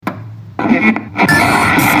Welcome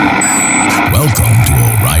to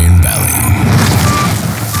Orion Valley.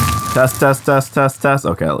 Test.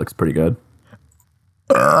 Okay, that looks pretty good.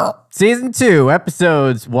 Season 2,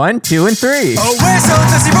 episodes 1, 2, and 3. Oh, we're so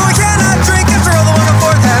thirsty, but we cannot drink after all the one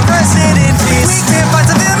before that rested in peace. We can't find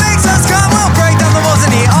something that makes us come. We'll break down the walls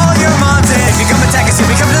and eat all your moms. And if you come attack us, you'll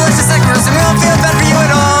become delicious like first, and we won't feel bad for you at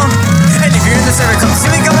all. And if you're in the server clubs, you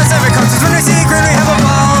become a server clubs. When we see a grin, we have a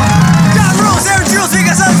ball. God rules, Aaron Jules, make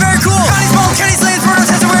us sound very cool. Connie's bald, Kenny Slays,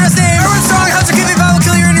 Bruno's has a weirdest name. Everyone's strong, how's your kid, I will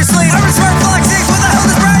kill you in your sleep. Everyone's smart, Flock 6, what the hell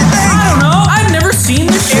does Brian think? I don't know. I've never seen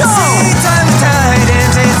the show. It's tea time with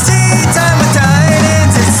Titans. It's tea time with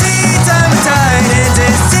Titans. It's tea time with Titans.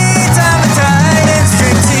 It's tea time with Titans.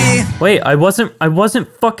 Drink tea. Wait, I wasn't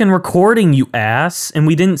fucking recording, you ass, and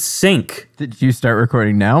we didn't sync. Did you start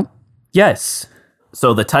recording now? Yes.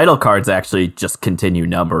 So the title cards actually just continue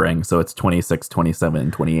numbering, so it's 26, 27,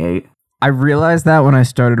 and 28. I realized that when I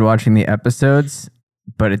started watching the episodes,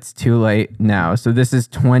 but it's too late now. So this is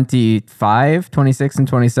 25, 26, and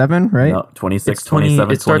 27, right? No, 26, It's 20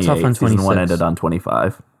 27, it starts 28. off on Season 1 26. ended on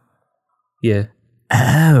 25. Yeah.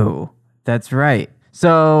 Oh, that's right.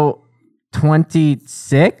 So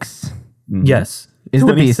 26 Yes. is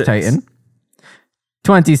the Beast 26. Titan.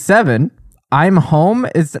 27, I'm Home.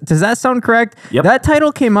 Does that sound correct? Yep. That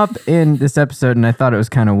title came up in this episode, and I thought it was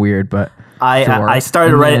kind of weird, but sure. I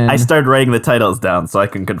started And writing. I then- started writing the titles down so I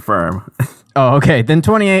can confirm. Oh, okay. Then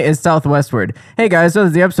 28 is Southwestward. Hey guys, those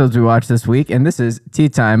are the episodes we watched this week, and this is Tea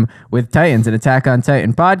Time with Titans, an Attack on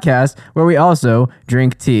Titan podcast where we also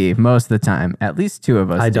drink tea most of the time. At least two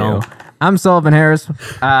of us I do. don't. I'm Sullivan Harris.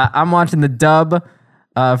 I'm watching the dub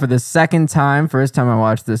for the second time. First time I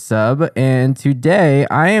watched the sub, and today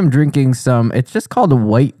I am drinking some. It's just called a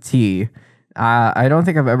white tea. I don't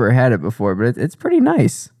think I've ever had it before, but it's pretty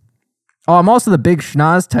nice. Oh, I'm also the big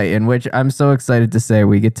Schnoz Titan, which I'm so excited to say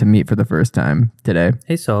we get to meet for the first time today.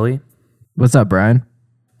 Hey, Sully. What's up, Brian?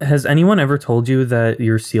 Has anyone ever told you that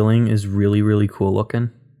your ceiling is really, really cool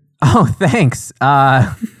looking? Oh, thanks.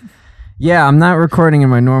 Yeah, I'm not recording in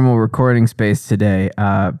my normal recording space today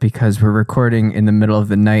because we're recording in the middle of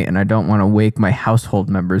the night and I don't want to wake my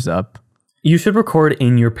household members up. You should record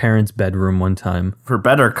in your parents' bedroom one time. For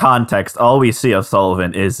better context, all we see of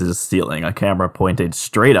Sullivan is his ceiling, a camera pointed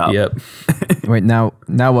straight up. Yep. Wait, now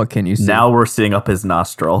what can you see? Now we're seeing up his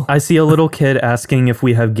nostril. I see a little kid asking if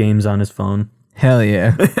we have games on his phone. Hell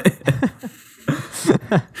yeah.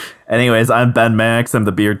 Anyways, I'm Ben Max. I'm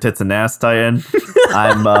the Beard Tits and Ass Titan.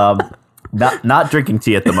 I'm not drinking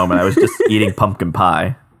tea at the moment. I was just eating pumpkin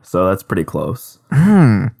pie, so that's pretty close.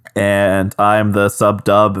 And I'm the sub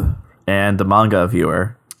dub and the manga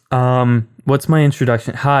viewer. What's my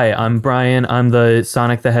introduction? Hi, I'm Brian. I'm the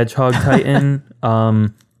Sonic the Hedgehog Titan.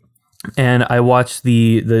 And I watched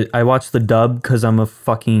the dub because I'm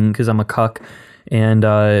a cuck. And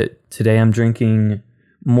today I'm drinking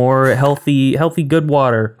more healthy good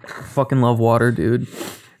water. Fucking love water, dude.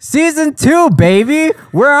 Season 2, baby.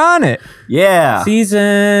 We're on it. Yeah.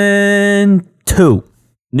 Season 2.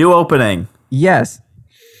 New opening. Yes.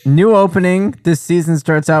 New opening. This season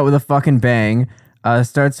starts out with a fucking bang.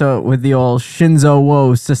 Starts out with the old Shinzo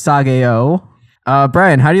wo Sasageo.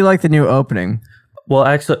 Brian, how do you like the new opening? Well,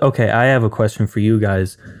 actually, okay, I have a question for you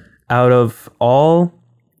guys. Out of all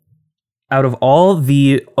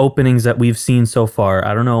the openings that we've seen so far,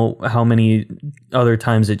 I don't know how many other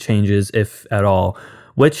times it changes, if at all.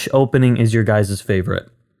 Which opening is your guys' favorite?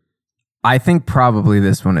 I think probably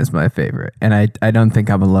this one is my favorite, and I don't think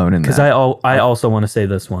I'm alone in that. Because I also want to say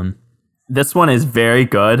this one. This one is very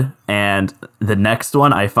good, and the next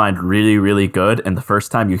one I find really, really good. And the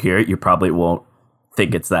first time you hear it, you probably won't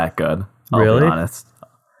think it's that good. I'll Really? be honest.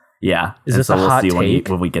 Yeah. Is And this a hot see take?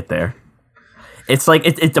 when we get there. It's like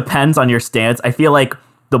it depends on your stance. I feel like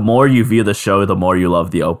the more you view the show, the more you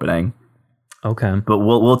love the opening. Okay. But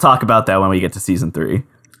we'll talk about that when we get to season 3.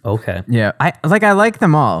 Okay. Yeah, I like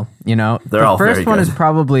them all. You know, They're all first very one good. is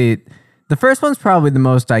probably the first one's probably the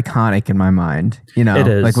most iconic in my mind. You know, It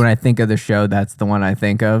is. like when I think of the show, that's the one I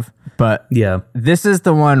think of. But Yeah. this is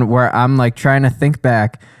the one where I'm like trying to think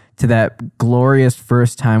back to that glorious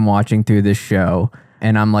first time watching through this show.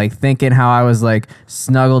 And I'm like thinking how I was like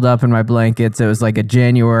snuggled up in my blankets. It was like a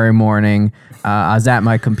January morning. I was at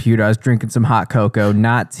my computer. I was drinking some hot cocoa,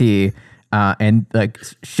 not tea. And like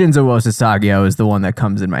Shinzo wo Sasageo is the one that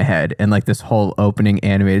comes in my head. And like this whole opening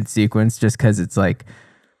animated sequence, just because it's like,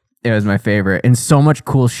 it was my favorite. And so much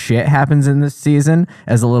cool shit happens in this season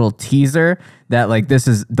as a little teaser that like this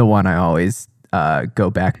is the one I always go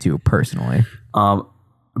back to personally.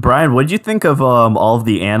 Brian, what did you think of all of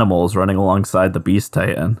the animals running alongside the Beast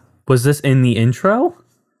Titan? Was this in the intro?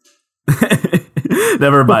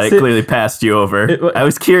 Never mind. It clearly passed you over. I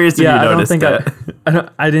was curious if you noticed it.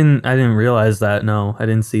 I didn't realize that. No, I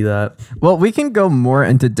didn't see that. Well, we can go more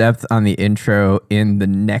into depth on the intro in the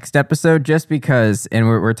next episode, just because, and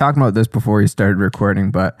we're talking about this before we started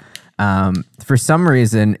recording, but for some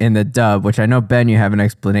reason in the dub, which I know, Ben, you have an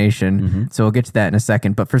explanation, so we'll get to that in a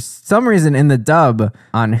second, but for some reason in the dub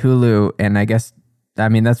on Hulu, and I guess, I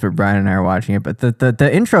mean, that's where Brian and I are watching it, but the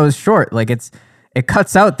intro is short. Like it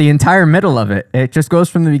cuts out the entire middle of it. It just goes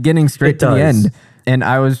from the beginning straight to the end. And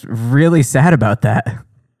I was really sad about that.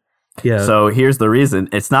 Yeah. So here's the reason.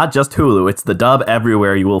 It's not just Hulu. It's the dub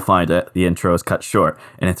everywhere you will find it. The intro is cut short.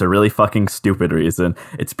 And it's a really fucking stupid reason.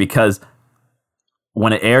 It's because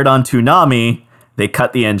when it aired on Toonami, they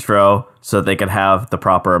cut the intro so they could have the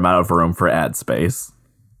proper amount of room for ad space.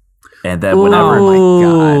 And then whenever...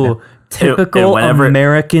 Oh my God. Typical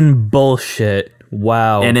American bullshit.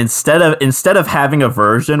 Wow. And instead of having a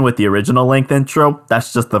version with the original length intro,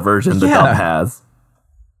 that's just the version the dub has.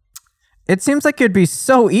 It seems like it'd be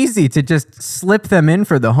so easy to just slip them in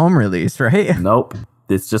for the home release, right? Nope.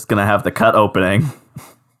 It's just going to have the cut opening.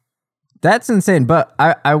 That's insane. But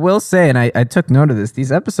I will say, and I took note of this,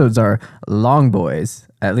 these episodes are long boys,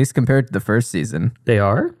 at least compared to the first season. They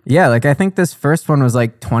are? Yeah, like I think this first one was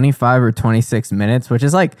like 25 or 26 minutes, which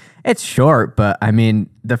is like, it's short, but I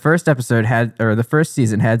mean, the first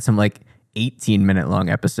season had some like 18-minute long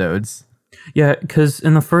episodes. Yeah, because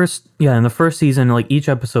in the first season, like each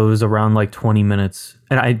episode was around like 20 minutes.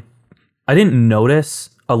 And I didn't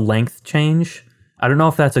notice a length change. I don't know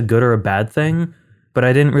if that's a good or a bad thing, but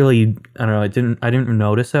I didn't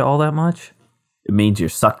notice it all that much. It means you're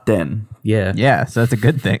sucked in. Yeah. Yeah, so that's a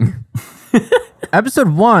good thing. Episode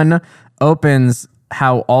 1 opens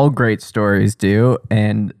how all great stories do.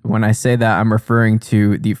 And when I say that, I'm referring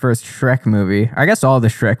to the first Shrek movie. I guess all the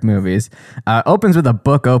Shrek movies. Opens with a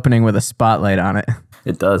book opening with a spotlight on it.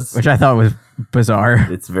 It does. Which I thought was bizarre.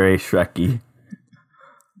 It's very Shreky.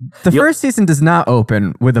 The first season does not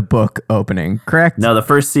open with a book opening, correct? No, the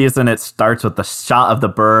first season, it starts with the shot of the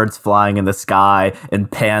birds flying in the sky and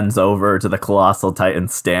pans over to the colossal titan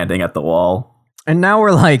standing at the wall. And now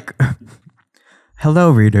we're like, hello,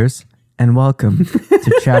 readers, and welcome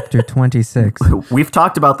to chapter 26. We've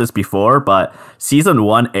talked about this before, but season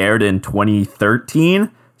 1 aired in 2013.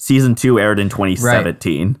 Season 2 aired in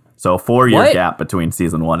 2017. Right. So a 4-year gap between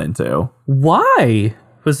season 1 and 2. Why?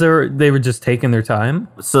 They were just taking their time?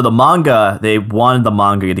 So the manga, they wanted the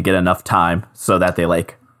manga to get enough time so that they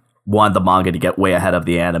wanted the manga to get way ahead of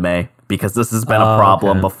the anime, because this has been a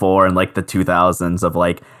problem before in like the 2000s of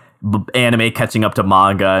like anime catching up to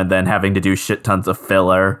manga and then having to do shit tons of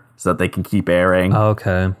filler so that they can keep airing.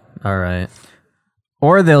 Okay. All right.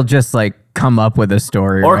 Or they'll just like come up with a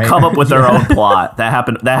story, or right? come up with their own plot. That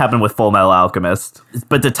happened with Full Metal Alchemist.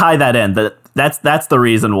 But to tie that in, that's the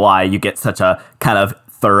reason why you get such a kind of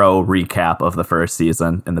thorough recap of the first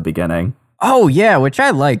season in the beginning. Oh yeah, which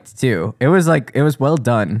I liked too. It was well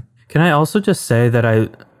done. Can I also just say that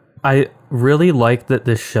I really like that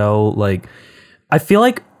this show, like, I feel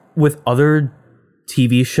like with other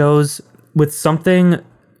TV shows, with something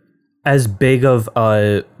as big of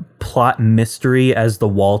a plot mystery as the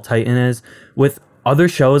Wall Titan is, with other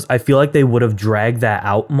shows, I feel like they would have dragged that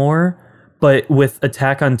out more. But with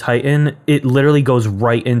Attack on Titan, it literally goes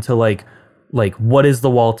right into like what is the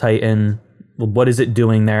Wall Titan? What is it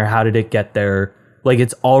doing there? How did it get there? Like,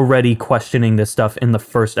 it's already questioning this stuff in the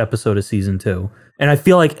first episode of season 2. And I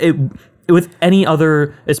feel like it with any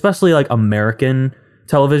other, especially like American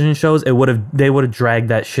television shows, they would have dragged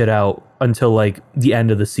that shit out until like the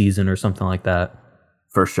end of the season or something like that.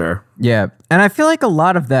 For sure. Yeah. And I feel like a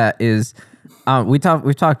lot of that is we've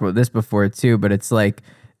talked about this before too, but it's like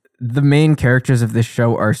the main characters of this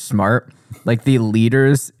show are smart. Like the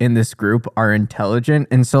leaders in this group are intelligent.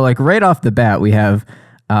 And so like right off the bat, we have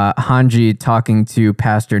Hanji talking to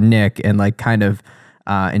Pastor Nick and like kind of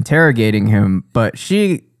interrogating him, but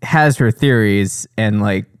she has her theories and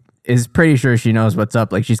like is pretty sure she knows what's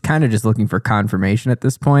up. Like she's kind of just looking for confirmation at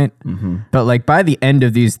this point. Mm-hmm. But like by the end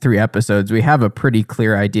of these 3 episodes, we have a pretty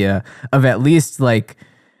clear idea of at least like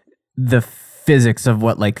the physics of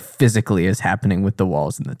what like physically is happening with the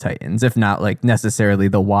walls and the Titans, if not like necessarily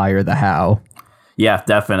the why or the how. Yeah,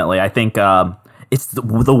 definitely. I think it's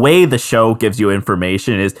the way the show gives you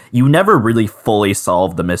information is you never really fully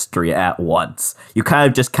solve the mystery at once. You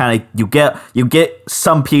you get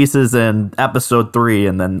some pieces in episode 3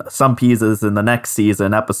 and then some pieces in the next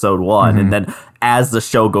season, episode 1. Mm-hmm. And then as the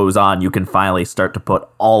show goes on, you can finally start to put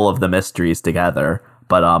all of the mysteries together.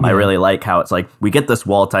 But I really like how it's like we get this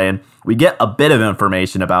Wall Titan, we get a bit of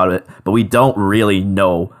information about it, but we don't really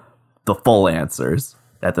know the full answers.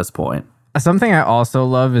 at this point. Something I also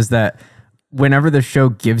love is that whenever the show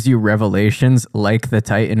gives you revelations like the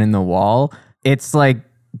Titan in the wall, it's like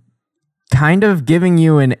kind of giving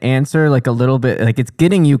you an answer, like a little bit, like it's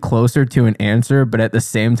getting you closer to an answer, but at the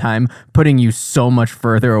same time putting you so much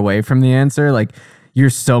further away from the answer. Like you're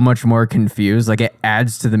so much more confused. Like it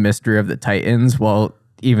adds to the mystery of the Titans. Well,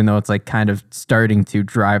 even though it's like kind of starting to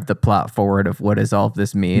drive the plot forward of what does all of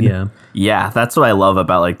this mean. Yeah, that's what I love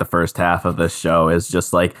about like the first half of this show is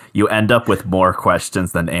just like you end up with more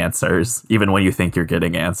questions than answers, even when you think you're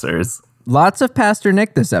getting answers. Lots of Pastor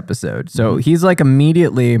Nick this episode. So he's like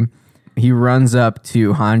immediately, he runs up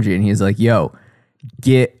to Hanji and he's like, yo,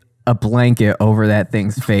 get a blanket over that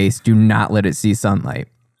thing's face. Do not let it see sunlight.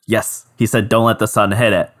 Yes, he said, don't let the sun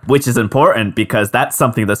hit it, which is important because that's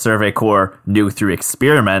something the Survey Corps knew through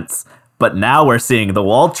experiments. But now we're seeing the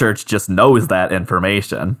Wall Church just knows that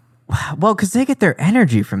information. Well, because they get their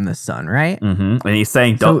energy from the sun, right? Mm-hmm. And he's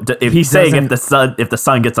saying, if the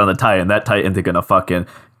sun gets on the Titan, that Titan's gonna fucking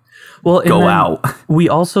go out. We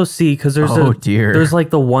also see because there's like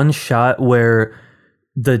the one shot where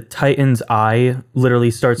the Titan's eye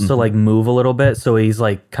literally starts to like move a little bit, so he's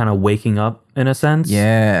like kind of waking up in a sense.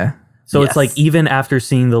 Yeah. So it's like even after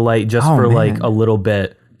seeing the light just for like a little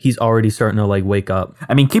bit, he's already starting to like wake up.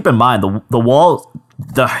 I mean, keep in mind the walls,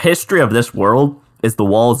 the history of this world is the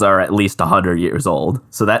walls are at least 100 years old.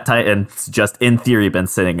 So that Titan's just in theory been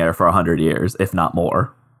sitting there for 100 years, if not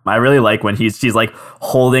more. I really like when she's like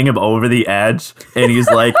holding him over the edge and he's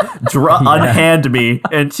like, unhand me.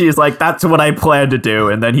 And she's like, that's what I plan to do.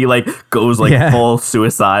 And then he like goes like full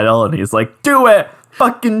suicidal and he's like, do it,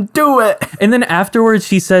 fucking do it. And then afterwards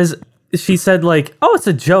she said like, oh, it's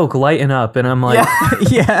a joke, lighten up. And I'm like,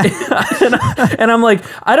 and I'm like,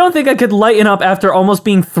 I don't think I could lighten up after almost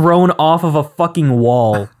being thrown off of a fucking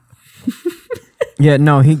wall. Yeah,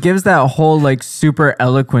 no, he gives that whole like super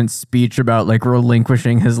eloquent speech about like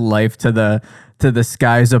relinquishing his life to the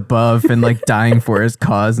skies above and like dying for his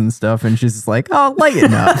cause and stuff. And she's just like, oh,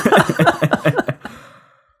 lighten up.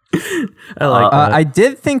 I like that. I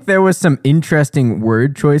did think there was some interesting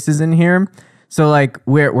word choices in here. So like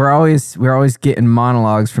we're always getting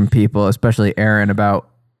monologues from people, especially Aaron, about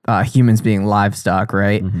humans being livestock,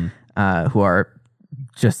 right? Mm-hmm. Who are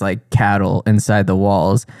just like cattle inside the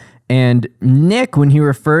walls. And Nick, when he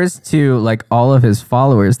refers to like all of his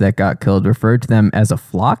followers that got killed, referred to them as a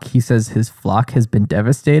flock. He says his flock has been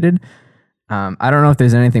devastated. I don't know if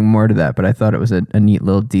there's anything more to that, but I thought it was a neat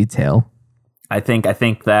little detail. I think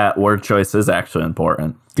that word choice is actually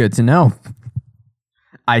important. Good to know.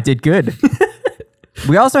 I did good.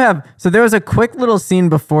 We also have, so there was a quick little scene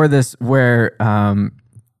before this where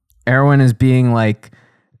Erwin is being like,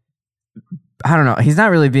 I don't know, he's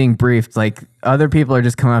not really being briefed. Like other people are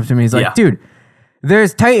just coming up to me. He's like, dude,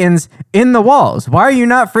 there's Titans in the walls. Why are you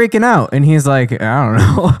not freaking out? And he's like, I don't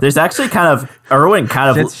know. There's actually Erwin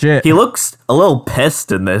he looks a little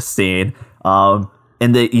pissed in this scene.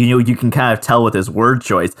 And you can kind of tell with his word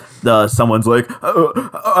choice. Someone's like,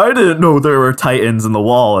 I didn't know there were Titans in the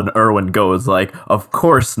wall. And Erwin goes like, of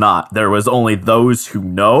course not. There was only those who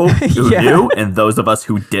knew, and those of us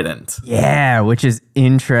who didn't. Yeah, which is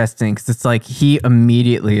interesting because it's like he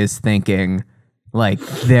immediately is thinking like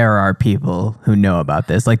there are people who know about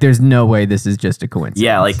this. Like there's no way this is just a coincidence.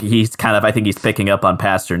 Yeah, like I think he's picking up on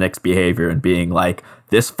Pastor Nick's behavior and being like,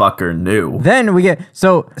 this fucker knew. Then we get,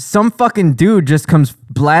 so some fucking dude just comes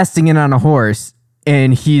blasting in on a horse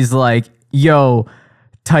and he's like, yo,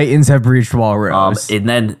 Titans have breached Walrose. And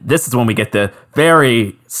then this is when we get the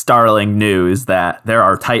very startling news that there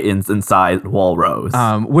are Titans inside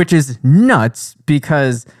Walrose. Which is nuts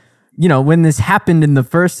because, you know, when this happened in the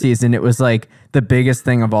first season, it was like the biggest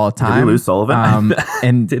thing of all time. Did we lose Sullivan?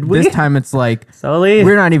 And this time it's like, Sully?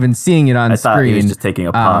 We're not even seeing it on screen. I thought he was just taking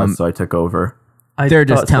a pause, so I took over. They're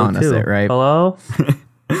just telling us it, right? Hello?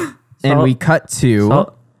 And we cut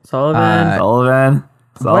to Sullivan.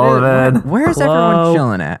 Where's everyone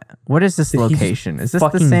chilling at? What is this location? Is this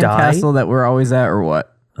the same castle that we're always at or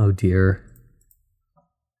what? Oh, dear.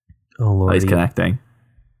 Oh, Lord. He's connecting.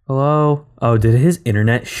 Hello? Oh, did his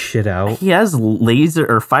internet shit out? He has laser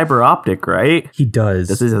or fiber optic, right? He does.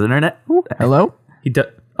 This is his internet? Hello? He does.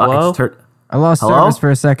 Hello? I lost service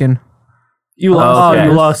for a second. You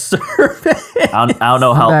lost service. I don't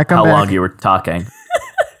know how long you were talking.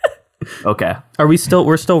 Okay. We're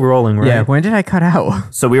still rolling, right? Yeah, when did I cut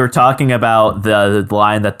out? So we were talking about the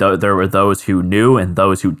line that there were those who knew and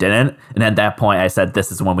those who didn't. And at that point I said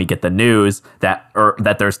this is when we get the news that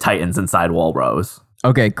there's Titans inside Walrose.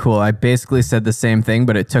 Okay, cool. I basically said the same thing,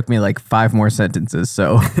 but it took me like 5 more sentences,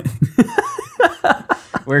 so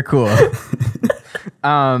we're cool.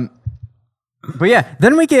 But yeah,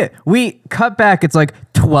 then we cut back. It's like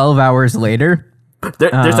 12 hours later.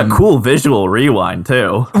 There's a cool visual rewind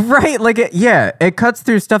too. Right. Like, it cuts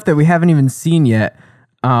through stuff that we haven't even seen yet.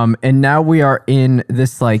 And now we are in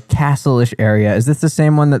this like castle-ish area. Is this the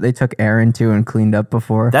same one that they took Aaron to and cleaned up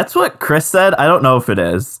before? That's what Chris said. I don't know if it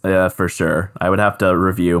is for sure. I would have to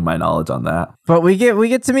review my knowledge on that. But we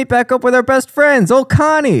get to meet back up with our best friends, old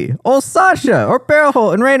Connie, old Sasha, or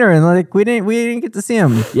Barrelholt and Rainer, and like we didn't get to see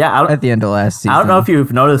them. Yeah, at the end of last season. I don't know if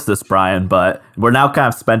you've noticed this, Brian, but we're now kind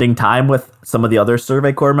of spending time with some of the other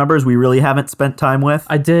Survey Corps members we really haven't spent time with.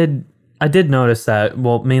 I did notice that.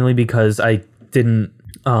 Well, mainly because I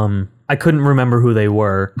couldn't remember who they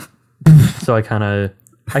were, so I kind of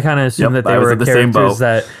assumed that they were characters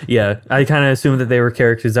that. Yeah, I kind of assumed that they were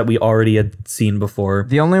characters that we already had seen before.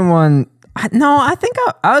 The only one, I think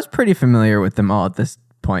I was pretty familiar with them all at this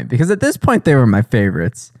point, because at this point they were my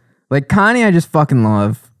favorites. Like Connie, I just fucking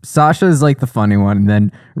love. Sasha is like the funny one, and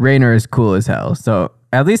then Rainer is cool as hell. So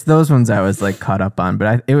at least those ones I was like caught up on.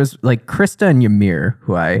 But it was like Krista and Ymir,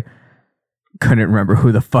 who I couldn't remember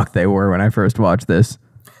who the fuck they were when I first watched this.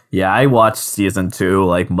 Yeah, I watched season 2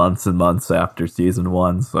 like months and months after season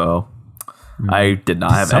 1, so I did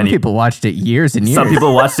not have Some people watched it years and years. Some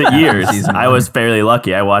people watched it years. Season I one. was fairly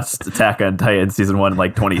lucky. I watched Attack on Titan season 1 in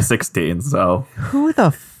like 2016, so. Who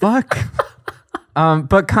the fuck?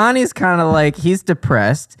 But Connie's kind of like, he's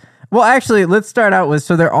depressed. Well, actually, let's start out with,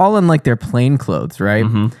 so they're all in like their plain clothes, right?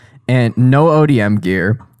 Mm-hmm. And no ODM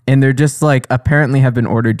gear. And they're just like, apparently have been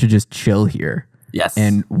ordered to just chill here. Yes.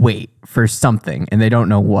 And wait for something, and they don't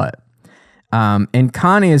know what. And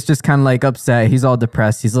Connie is just kind of like upset. He's all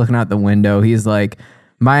depressed. He's looking out the window. He's like,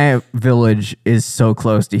 my village is so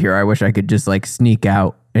close to here. I wish I could just like sneak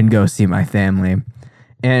out and go see my family.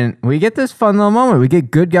 And we get this fun little moment. We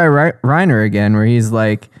get good guy Reiner again, where he's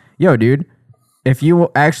like, yo, dude, if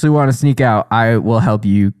you actually want to sneak out, I will help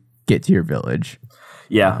you get to your village.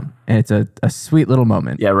 Yeah. And it's a sweet little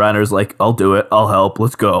moment. Yeah, Reiner's like, I'll do it. I'll help.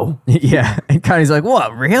 Let's go. Yeah. And Connie's like,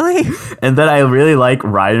 what, really? And then I really like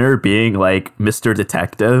Reiner being like Mr.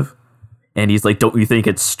 Detective. And he's like, don't you think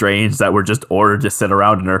it's strange that we're just ordered to sit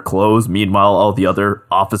around in our clothes? Meanwhile, all the other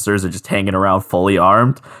officers are just hanging around fully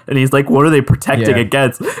armed. And he's like, what are they protecting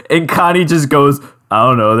against? And Connie just goes, I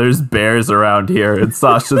don't know. There's bears around here. And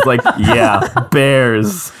Sasha's like, yeah,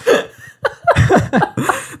 bears.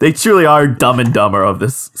 They truly are Dumb and Dumber of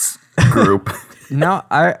this group. No,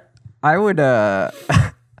 I would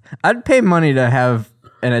I'd pay money to have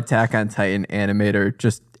an Attack on Titan animator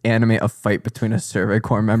just animate a fight between a Survey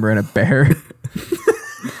Corps member and a bear.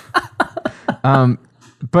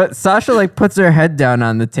 But Sasha like puts her head down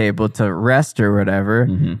on the table to rest or whatever,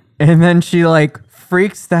 and then she like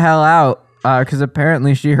freaks the hell out because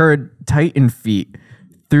apparently she heard Titan feet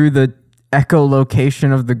through the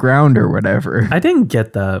echolocation of the ground or whatever. I didn't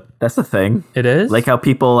get that. That's the thing. It is? Like how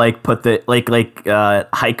people like put the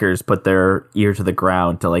hikers put their ear to the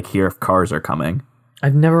ground to like hear if cars are coming.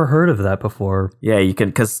 I've never heard of that before. Yeah, you can,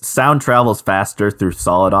 because sound travels faster through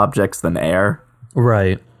solid objects than air.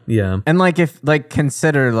 Right. Yeah. And like if like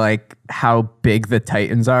consider like how big the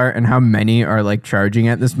Titans are and how many are like charging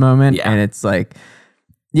at this moment, and it's like,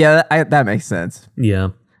 yeah, that makes sense.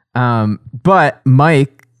 Yeah. But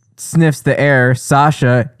Mike sniffs the air.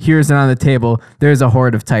 Sasha hears it on the table. There's a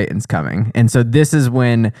horde of Titans coming. And so this is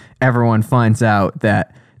when everyone finds out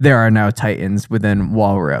that there are now Titans within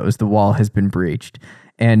Walrose. The wall has been breached.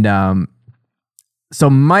 And so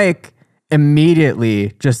Mike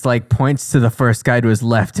immediately just like points to the first guy to his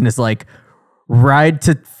left and is like, ride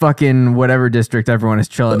to fucking whatever district everyone is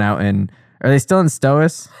chilling out in. Are they still in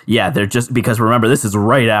Stoas? Yeah, they're just, because remember, this is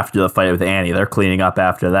right after the fight with Annie. They're cleaning up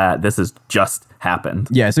after that. This has just happened.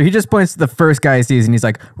 Yeah, so he just points to the first guy he sees and he's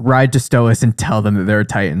like, ride to Stoas and tell them that there are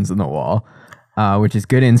Titans in the wall, which is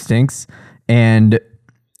good instincts. And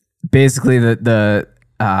basically the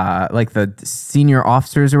senior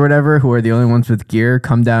officers or whatever, who are the only ones with gear,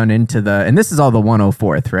 come down into the, and this is all the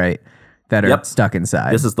 104th, right? That are stuck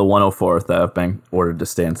inside. This is the 104th that have been ordered to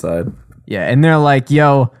stay inside. Yeah, and they're like,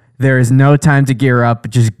 yo, there is no time to gear up.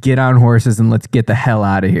 Just get on horses and let's get the hell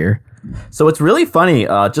out of here. So it's really funny,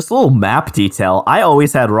 just a little map detail. I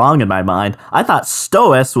always had wrong in my mind. I thought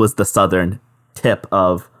Stoas was the southern tip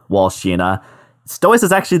of Walshina. Stoas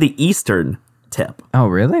is actually the eastern tip. Oh,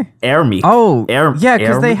 really? Airmeek. Oh, yeah,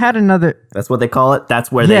 because they had another... That's what they call it.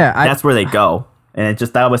 That's where that's where they go. And it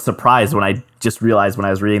just, that was surprised when I just realized when I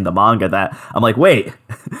was reading the manga that I'm like, wait,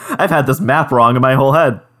 I've had this map wrong in my whole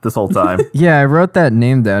head this whole time. Yeah, I wrote that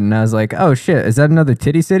name down and I was like, oh shit, is that another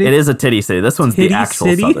titty city? It is a titty city. This one's Titty the actual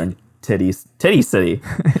city? southern titty city.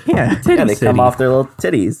 Yeah. Yeah, they come off their little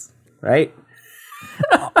titties, right?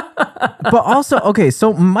 But also, okay,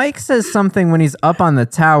 so Mike says something when he's up on the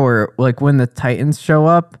tower, like when the Titans show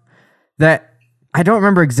up, that I don't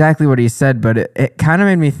remember exactly what he said, but it kind of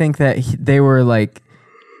made me think that they were like,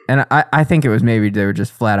 and I think it was maybe they were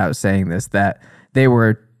just flat out saying this, that they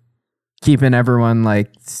were keeping everyone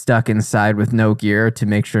like stuck inside with no gear to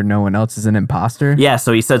make sure no one else is an imposter. Yeah,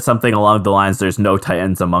 so he said something along the lines, there's no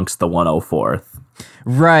Titans amongst the 104th.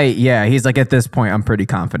 Right, yeah. He's like, at this point, I'm pretty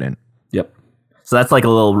confident. Yep. So that's like a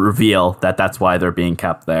little reveal that's why they're being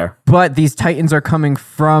kept there. But these Titans are coming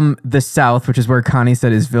from the south, which is where Connie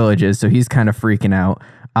said his village is, so he's kind of freaking out.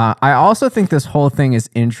 I also think this whole thing is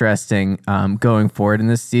interesting going forward in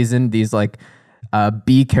this season. These like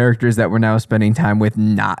B characters that we're now spending time with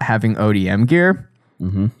not having ODM gear.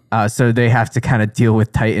 So they have to kind of deal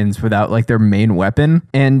with Titans without like their main weapon.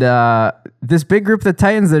 And this big group of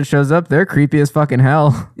Titans that shows up, they're creepy as fucking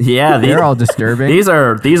hell. Yeah, they're all disturbing. These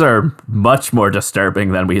are much more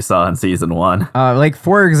disturbing than we saw in season 1. Like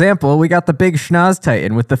for example, we got the big schnoz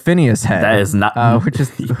Titan with the Phineas head. That is not which is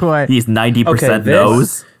who I. He's 90%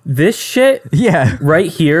 nose. This shit, Yeah. right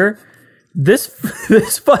here. This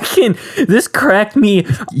cracked me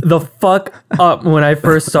the fuck up when I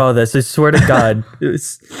first saw this. I swear to God,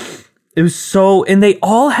 it was so, and they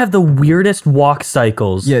all have the weirdest walk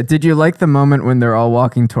cycles. Yeah, did you like the moment when they're all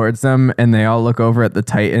walking towards them and they all look over at the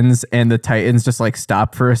Titans and the Titans just like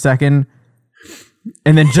stop for a second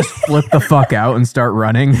and then just flip the fuck out and start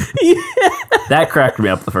running? That cracked me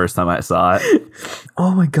up the first time I saw it.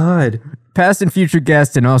 Oh my God. Past and future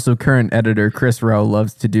guest and also current editor Chris Rowe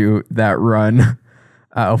loves to do that run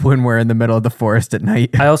when we're in the middle of the forest at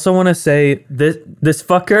night. I also want to say this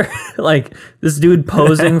fucker, like this dude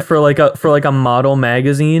posing for like a model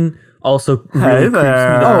magazine, also really creeps me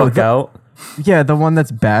the fuck out. Yeah, the one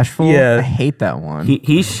that's bashful. Yeah. I hate that one.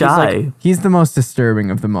 He's shy. He's the most disturbing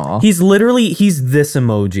of them all. He's this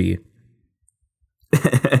emoji.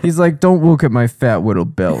 He's like, don't look at my fat little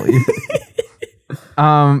belly.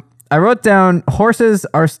 I wrote down horses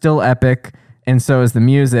are still epic, and so is the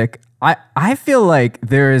music. I feel like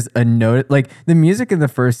there is a note, like the music in the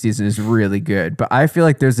first season is really good, but I feel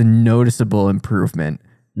like there's a noticeable improvement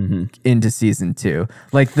into season 2.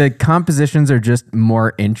 Like the compositions are just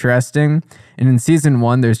more interesting, and in season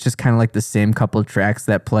 1, there's just kind of like the same couple tracks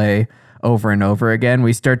that play over and over again.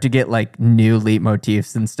 We start to get like new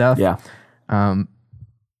leitmotifs and stuff. Yeah.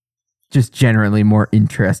 Just generally more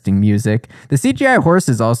interesting music. The CGI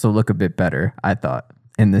horses also look a bit better, I thought,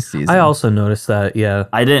 in this season. I also noticed that, yeah.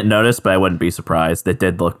 I didn't notice, but I wouldn't be surprised. It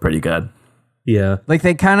did look pretty good. Yeah. Like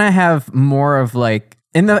they kind of have more of like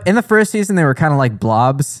in the first season they were kind of like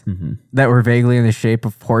blobs that were vaguely in the shape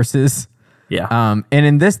of horses. Yeah. And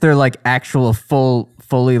in this they're like actual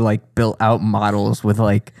fully like built out models with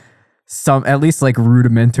like some at least like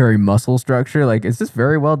rudimentary muscle structure. Like it's just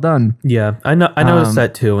very well done. Yeah. I noticed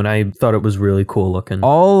that too, and I thought it was really cool looking.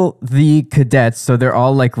 All the cadets, so they're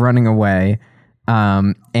all like running away.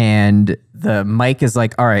 And the Mike is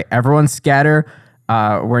like, all right, everyone scatter.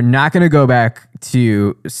 We're not going to go back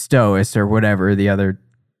to Stois or whatever the other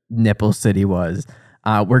nipple city was.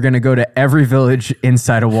 We're going to go to every village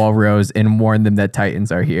inside of Walrose and warn them that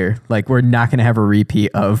Titans are here. Like, we're not going to have a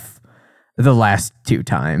repeat of the last 2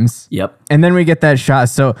 times. Yep. And then we get that shot.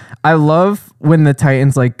 So I love when the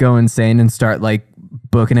Titans like go insane and start like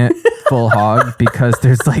booking it full hog because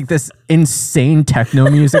there's like this insane techno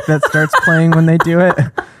music that starts playing when they do it.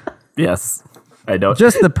 Yes. I don't.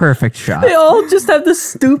 Just the perfect shot. They all just have the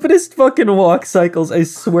stupidest fucking walk cycles. I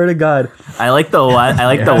swear to God. I like the one.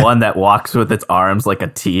 The one that walks with its arms like a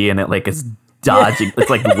T, and it like is dodging. It's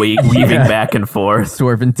like weaving back and forth.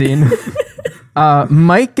 Swerventine.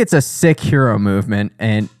 Mike gets a sick hero moment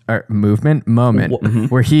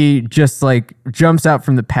where he just like jumps out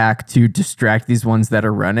from the pack to distract these ones that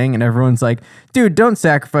are running, and everyone's like, dude, don't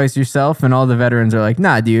sacrifice yourself, and all the veterans are like,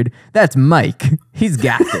 nah, dude, that's Mike, he's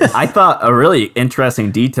got this. I thought a really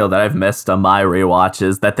interesting detail that I've missed on my rewatch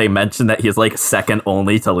is that they mentioned that he's like second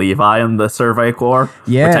only to Levi in the Survey Corps,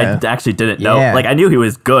 which I actually didn't know. Like I knew he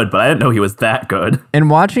was good, but I didn't know he was that good. And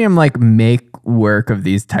watching him like make work of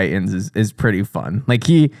these Titans is pretty fun. Like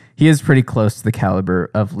he is pretty close to the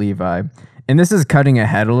caliber of Levi. And this is cutting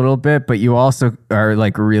ahead a little bit, but you also are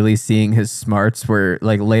like really seeing his smarts where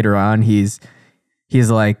like later on he's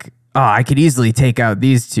like, oh, I could easily take out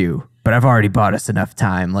these 2, but I've already bought us enough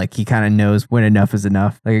time. Like he kind of knows when enough is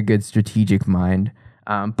enough, like a good strategic mind.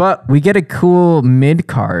 But we get a cool mid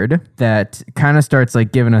card that kind of starts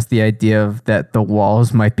like giving us the idea of that the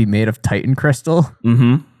walls might be made of Titan crystal.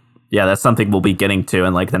 Mm-hmm. Yeah, that's something we'll be getting to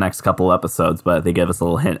in like the next couple episodes, but they give us a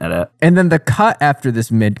little hint at it. And then the cut after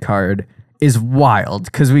this mid card is wild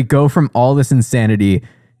because we go from all this insanity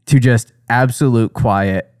to just absolute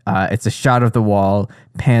quiet. It's a shot of the wall,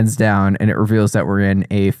 pans down, and it reveals that we're in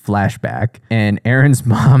a flashback. And Aaron's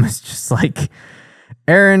mom is just like,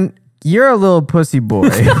 Aaron, you're a little pussy boy.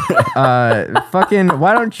 Fucking,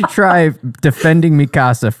 why don't you try defending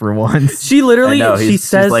Mikasa for once? She literally, she she's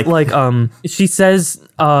says like- she says,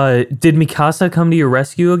 did Mikasa come to your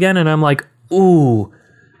rescue again? And I'm like, ooh,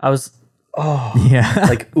 Yeah.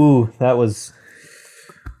 like, ooh, that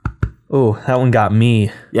one got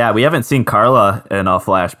me. Yeah, we haven't seen Carla in a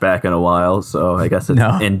flashback in a while, so I guess it's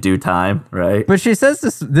in due time, right? But she says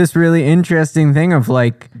this really interesting thing of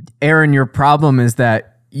like, Aaron, your problem is that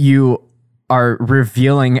you are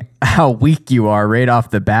revealing how weak you are right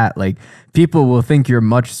off the bat. Like, people will think you're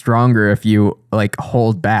much stronger if you like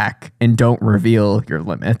hold back and don't reveal your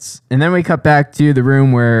limits. And then we cut back to the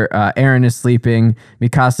room where Aaron is sleeping.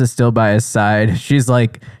 Mikasa's still by his side. She's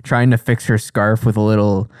like trying to fix her scarf with a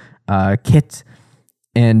little kit.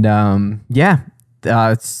 And Armin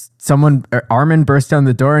bursts down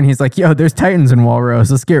the door and he's like, yo, there's Titans in Walrose.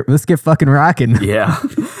 Let's get fucking rocking. Yeah.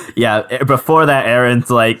 Yeah. Before that, Aaron's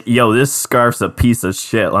like, yo, this scarf's a piece of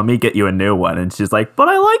shit. Let me get you a new one. And she's like, but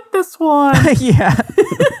I like this one. Yeah. So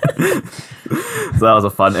that was a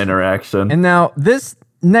fun interaction. And now this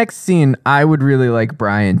next scene, I would really like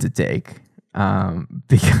Brian to take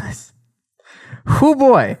because, oh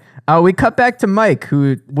boy, we cut back to Mike,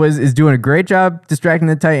 who is doing a great job distracting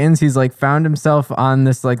the Titans. He's like found himself on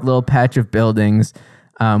this like little patch of buildings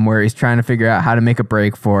where he's trying to figure out how to make a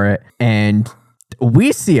break for it. And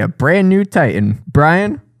we see a brand new Titan.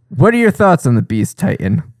 Brian, what are your thoughts on the Beast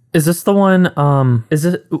Titan? Is this the one? Is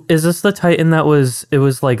this the Titan that was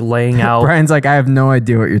like laying out? Brian's like, I have no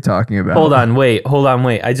idea what you're talking about. Hold on, wait.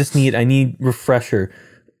 I need refresher.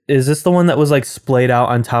 Is this the one that was like splayed out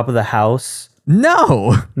on top of the house?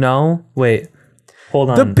 No, wait.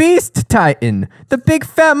 Hold on. the Beast Titan, the big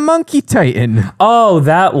fat monkey Titan. Oh,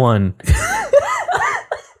 that one.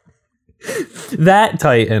 That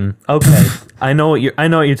Titan. Okay. I know what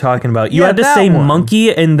you're talking about. You Yeah, had to that say one.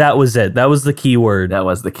 monkey, and that was it. That was the key word. That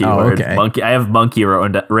was the key word. okay. Monkey. I have monkey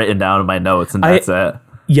written down in my notes, and that's it.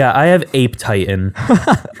 Yeah, I have ape Titan.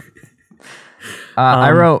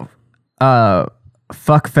 I wrote,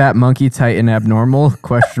 fuck fat monkey Titan abnormal, ?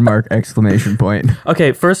 Exclamation point.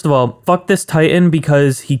 Okay, first of all, fuck this Titan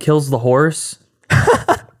because he kills the horse.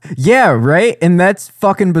 Yeah, right? And that's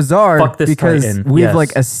fucking bizarre. Fuck this because Titan, we've yes.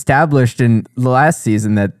 like established in the last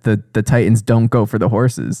season that the Titans don't go for the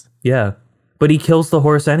horses. Yeah. But he kills the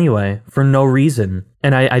horse anyway for no reason.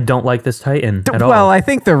 And I don't like this Titan at all. Well, I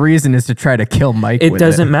think the reason is to try to kill Mike. It with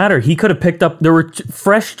doesn't matter. He could have picked up, there were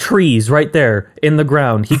fresh trees right there in the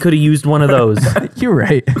ground. He could have used one of those. You're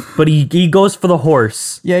right. But he goes for the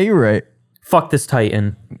horse. Yeah, you're right. Fuck this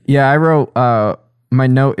Titan. Yeah, I wrote, my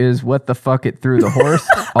note is, what the fuck it threw the horse?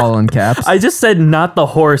 All in caps. I just said not the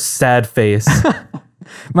horse, sad face.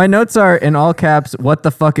 My notes are in all caps, what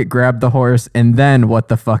the fuck it grabbed the horse, and then what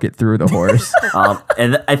the fuck it threw the horse.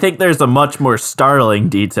 And I think there's a much more startling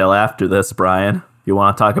detail after this, Brian. You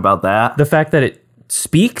want to talk about that? The fact that it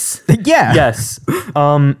speaks? Yeah. Yes.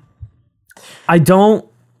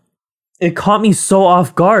 It caught me so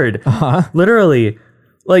off guard. Literally.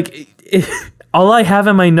 Like, all I have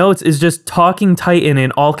in my notes is just talking Titan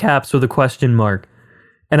in all caps with a question mark.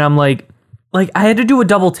 And I'm like, I had to do a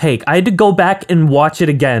double take. I had to go back and watch it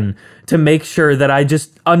again to make sure that I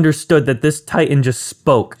just understood that this Titan just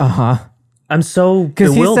spoke. I'm so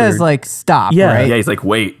Because he bewildered. says, like, stop, Yeah. right? Yeah, he's like,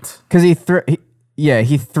 wait. Because he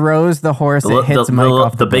throws the horse, it hits Mike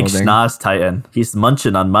off the big building. schnoz Titan. He's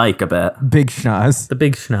munching on Mike a bit. Big schnoz. the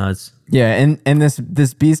big schnoz. Yeah, and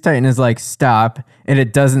this Beast Titan is like, stop, and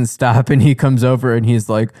it doesn't stop, and he comes over and he's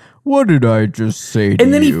like, what did I just say to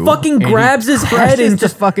And then he you? fucking And he grabs his head crashes and the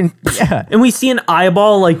just fucking, yeah. And we see an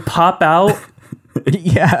eyeball like pop out.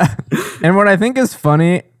 Yeah. And what I think is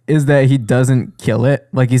funny is that he doesn't kill it.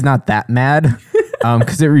 Like, he's not that mad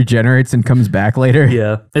because it regenerates and comes back later.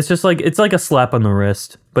 Yeah. It's just like, it's like a slap on the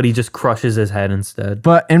wrist, but he just crushes his head instead.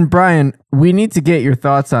 And Brian, we need to get your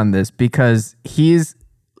thoughts on this because he's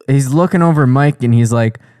looking over Mike and he's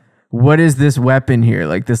like, what is this weapon here?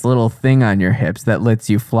 Like this little thing on your hips that lets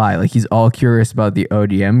you fly. Like he's all curious about the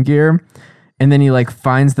ODM gear. And then he like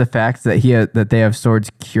finds the facts that they have swords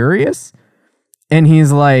curious. And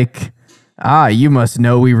he's like, you must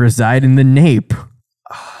know we reside in the nape.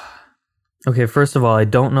 Okay, first of all, I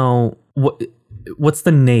don't know what's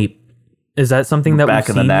the nape. Is that something that Back we've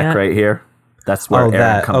of the seen neck yet? right here. That's where Aaron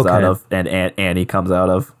that, comes out okay. of and Annie comes out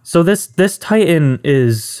of. So this Titan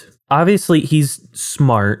is obviously he's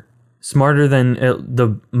smarter than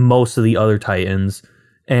the most of the other Titans,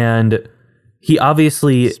 and he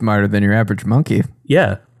obviously Smarter than your average monkey.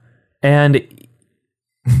 Yeah. And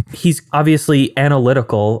he's obviously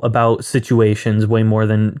analytical about situations way more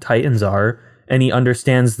than Titans are. And he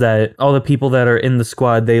understands that all the people that are in the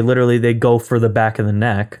squad, they go for the back of the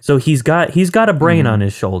neck. So he's got a brain on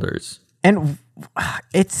his shoulders. And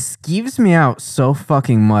it skeeves me out so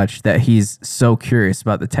fucking much that he's so curious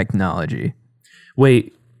about the technology.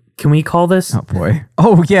 Wait, can we call this? Oh boy.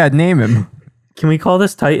 Oh yeah, name him. Can we call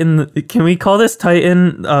this Titan? Can we call this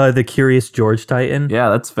Titan the Curious George Titan? Yeah,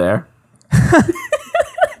 that's fair.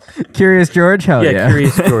 Curious George? Hell yeah.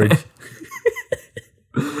 Curious George.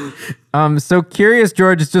 So Curious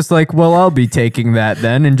George is just like, well, I'll be taking that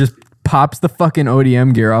then, and just pops the fucking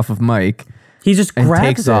ODM gear off of Mike. He just and grabs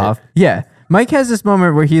takes it. off. Yeah. Mike has this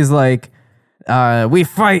moment where he's like, we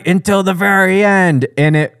fight until the very end.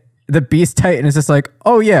 And the Beast Titan is just like,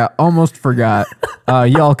 oh yeah, almost forgot.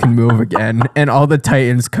 Y'all can move again. And all the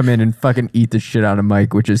Titans come in and fucking eat the shit out of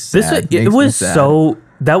Mike, which is sad.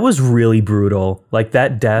 That was really brutal. Like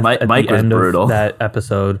that death at Mike the was end brutal. of that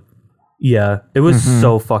episode. Yeah, it was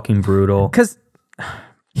so fucking brutal. Because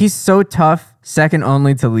he's so tough, second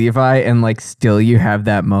only to Levi, and like still you have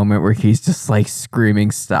that moment where he's just like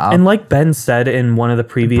screaming stop. And like Ben said in one of the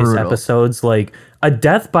previous Brutal. episodes, like a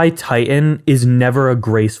death by Titan is never a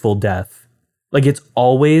graceful death. Like it's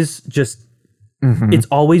always just it's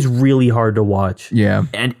always really hard to watch. Yeah.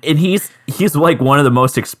 And he's like one of the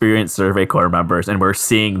most experienced Survey Corps members, and we're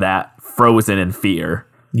seeing that frozen in fear.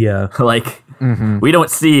 Yeah. Like we don't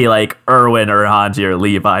see like Erwin or Hanji or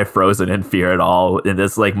Levi frozen in fear at all. And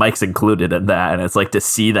it's like Mike's included in that. And it's like to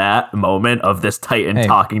see that moment of this Titan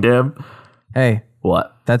talking to him. Hey,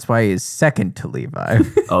 What? that's why he's second to Levi.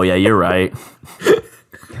 Oh yeah, you're right.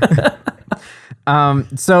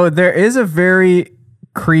 So there is a very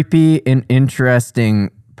creepy and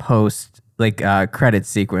interesting post credit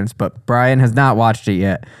sequence, but Brian has not watched it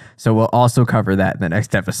yet. So we'll also cover that in the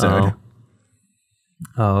next episode.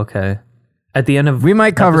 Oh, okay. At the end of We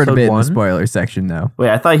might cover it a episode bit in one? the spoiler section though. Wait,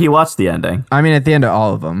 I thought he watched the ending. I mean, at the end of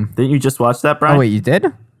all of them. Didn't you just watch that, Brian? Oh wait, you did?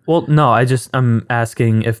 Well, no, I'm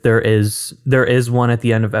asking if there is one at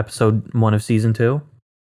the end of episode 1 of season 2.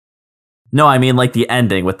 No, I mean like the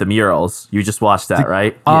ending with the murals. You just watched that,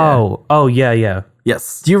 right? Oh, yeah.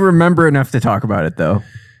 Yes. Do you remember enough to talk about it though?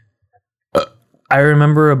 I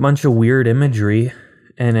remember a bunch of weird imagery,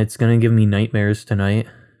 and it's gonna give me nightmares tonight.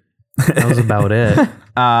 That was about it.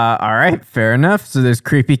 All right, fair enough. So there's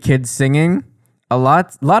creepy kids singing. A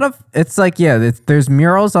lot of it's like there's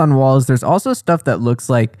murals on walls. There's also stuff that looks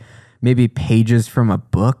like maybe pages from a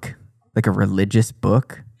book, like a religious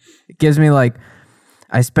book. It gives me like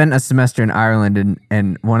I spent a semester in Ireland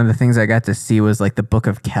and one of the things I got to see was like the Book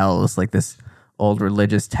of Kells, like this old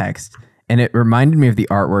religious text, and it reminded me of the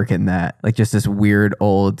artwork in that, like just this weird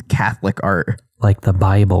old Catholic art, Like the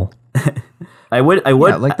Bible. I would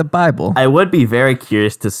like the Bible. I would be very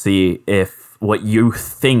curious to see if what you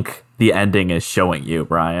think the ending is showing you,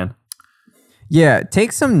 Brian. Yeah,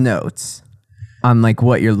 take some notes on like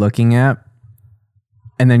what you're looking at,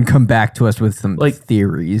 and then come back to us with some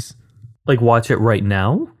theories. Like watch it right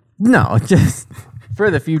now? No, just for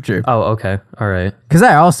the future. Oh, okay. All right. Because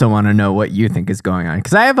I also want to know what you think is going on.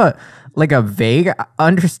 Because I have a vague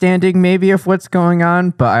understanding maybe of what's going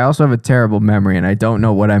on, but I also have a terrible memory, and I don't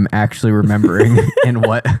know what I'm actually remembering and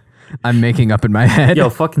what I'm making up in my head. Yo,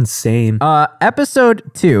 fucking same. Episode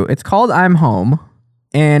 2. It's called I'm Home,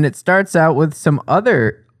 and it starts out with some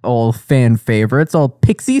other old fan favorites, old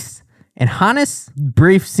Pixies and Hannes.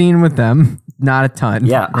 Brief scene with them. Not a ton.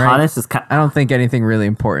 Yeah, right? Hannes is I don't think anything really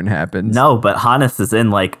important happens. No, but Hannes is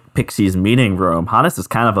in like Pixie's meeting room. Hannes is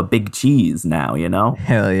kind of a big cheese now, you know?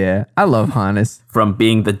 Hell yeah. I love Hannes. From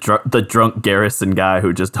being the drunk garrison guy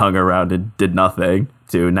who just hung around and did nothing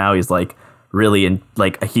to now he's like really in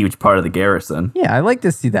like a huge part of the garrison. Yeah, I like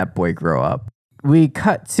to see that boy grow up. We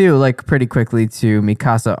cut to like pretty quickly to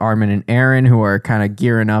Mikasa, Armin, and Eren, who are kind of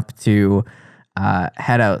gearing up to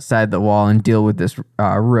head outside the wall and deal with this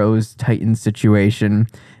Rose Titan situation.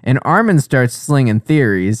 And Armin starts slinging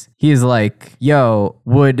theories. He's like, yo,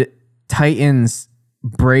 would Titans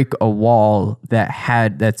break a wall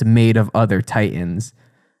that's made of other Titans?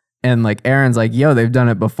 And like Aaron's like, yo, they've done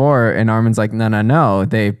it before. And Armin's like, no,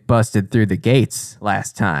 they busted through the gates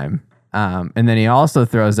last time. And then he also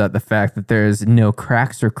throws out the fact that there's no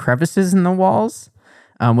cracks or crevices in the walls,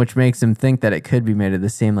 which makes him think that it could be made of the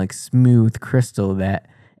same like smooth crystal that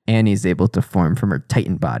Annie's able to form from her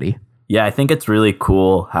Titan body. Yeah, I think it's really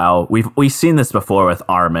cool how we've seen this before with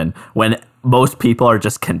Armin. When most people are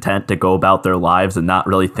just content to go about their lives and not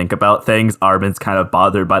really think about things, Armin's kind of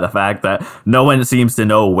bothered by the fact that no one seems to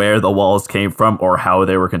know where the walls came from or how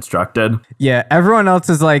they were constructed. Yeah, everyone else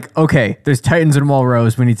is like, okay, there's Titans in Wall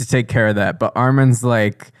Rose. We need to take care of that. But Armin's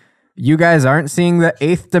like, you guys aren't seeing the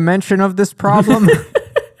 8th dimension of this problem?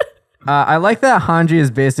 I like that Hanji has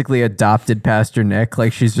basically adopted Pastor Nick.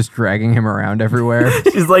 Like, she's just dragging him around everywhere.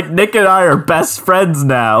 She's like, Nick and I are best friends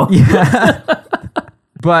now. Yeah.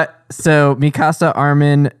 But so Mikasa,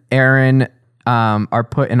 Armin, Eren are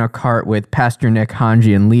put in a cart with Pastor Nick,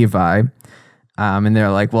 Hanji, and Levi. And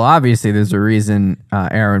they're like, well, obviously there's a reason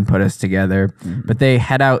Eren put us together. Mm-hmm. But they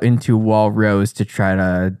head out into Wall Rose to try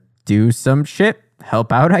to do some shit,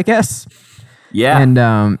 help out, I guess. Yeah.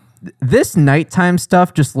 And this nighttime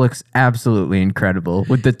stuff just looks absolutely incredible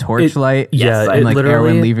with the torchlight. And like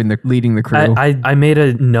Eren leading the crew. I made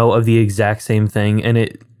a note of the exact same thing,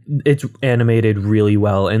 and it's animated really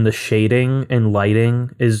well, and the shading and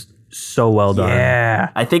lighting is so well done.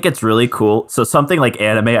 Yeah. I think it's really cool. So something like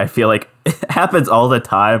anime, I feel like it happens all the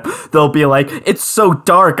time. They'll be like, it's so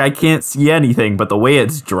dark, I can't see anything. But the way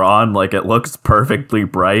it's drawn, like it looks perfectly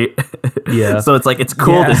bright. Yeah. So it's like, it's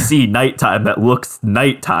cool to see nighttime that looks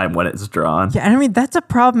nighttime when it's drawn. Yeah, and I mean, that's a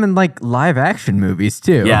problem in like live action movies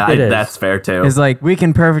too. Yeah, that's fair too. It's like, we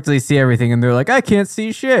can perfectly see everything and they're like, I can't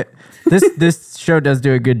see shit. This show does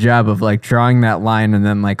do a good job of like drawing that line, and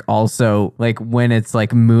then like also like when it's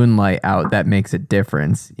like moonlight out, that makes a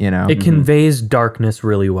difference, you know? It conveys darkness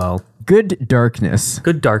really well. Good darkness.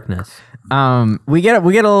 Good darkness. We get a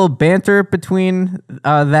little banter between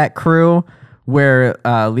that crew where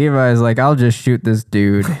Levi is like, I'll just shoot this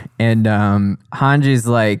dude. And Hanji's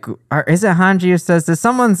like, or is it Hanji who says this?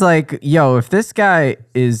 Someone's like, yo, if this guy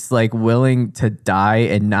is like willing to die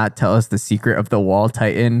and not tell us the secret of the Wall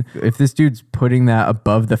Titan, if this dude's putting that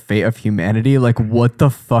above the fate of humanity, like what the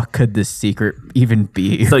fuck could this secret even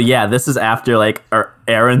be? So yeah, this is after like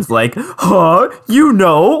Eren's like, huh? You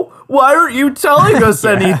know? Why aren't you telling us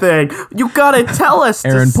anything? You gotta tell us.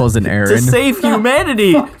 Eren pulls an Eren. To save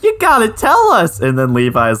humanity. You gotta tell us. And then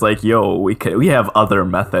Levi's like, yo, we have other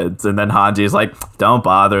methods. And then Hanji's like, don't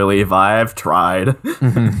bother, Levi. I've tried.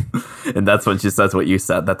 Mm-hmm. And that's when she says what you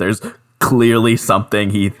said, that there's clearly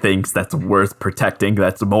something he thinks that's worth protecting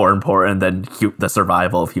that's more important than the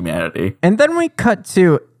survival of humanity. And then we cut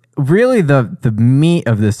to really the meat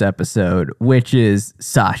of this episode, which is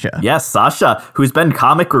Sasha. Yes, Sasha, who's been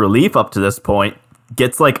comic relief up to this point,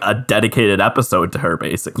 gets like a dedicated episode to her,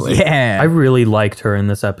 basically. Yeah. I really liked her in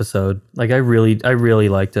this episode. Like I really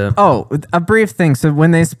liked it. Oh, a brief thing. So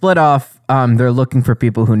when they split off, they're looking for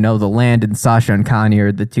people who know the land, and Sasha and Connie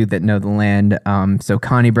are the two that know the land. So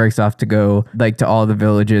Connie breaks off to go like to all the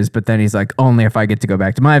villages, but then he's like, only if I get to go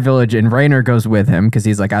back to my village. And Rainer goes with him because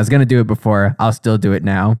he's like, I was going to do it before, I'll still do it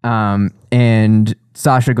now. And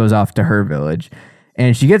Sasha goes off to her village,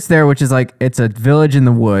 and she gets there, which is like, it's a village in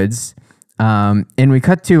the woods. And we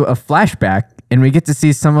cut to a flashback, and we get to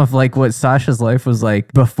see some of like what Sasha's life was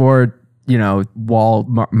like before, you know, Wall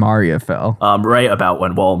Maria fell. Right about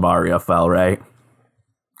when Wall Maria fell, right?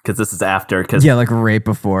 Because this is after. Yeah, like right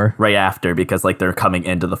before. Right after, because like they're coming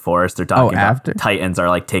into the forest. They're talking about after? Titans are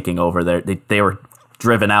like taking over. They were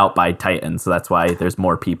driven out by Titans, so that's why there's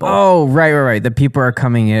more people. Oh, right. The people are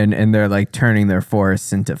coming in, and they're like turning their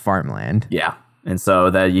forests into farmland. Yeah, and so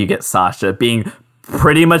that you get Sasha being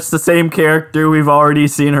pretty much the same character we've already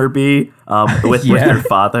seen her be with her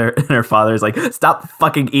father. And her father's like, stop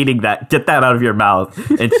fucking eating that. Get that out of your mouth.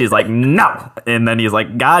 And she's like, no. And then he's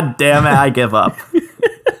like, God damn it, I give up.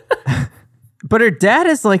 But her dad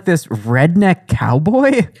is like this redneck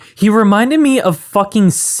cowboy. He reminded me of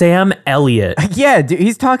fucking Sam Elliott. Yeah, dude,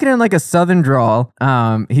 he's talking in like a southern drawl.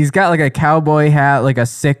 He's got like a cowboy hat, like a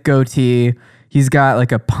sick goatee. He's got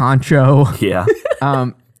like a poncho. Yeah.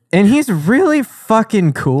 And he's really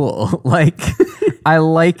fucking cool. Like, I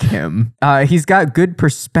like him. He's got good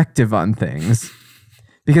perspective on things.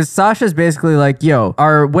 Because Sasha's basically like, yo,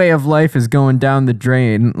 our way of life is going down the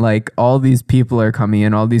drain. Like, all these people are coming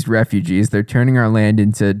in, all these refugees. They're turning our land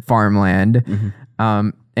into farmland. Mm-hmm.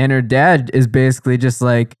 And her dad is basically just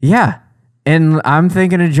like, yeah. And I'm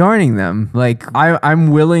thinking of joining them. Like,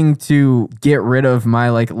 I'm willing to get rid of my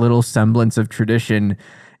like little semblance of tradition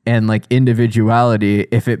and like individuality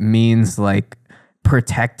if it means like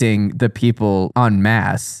protecting the people en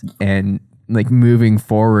masse and like moving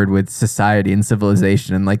forward with society and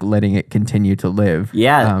civilization and like letting it continue to live.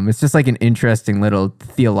 Yeah. It's just like an interesting little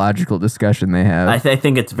theological discussion they have. I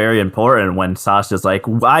think it's very important when Sasha's like,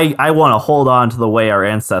 I want to hold on to the way our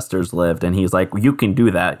ancestors lived. And he's like, you can do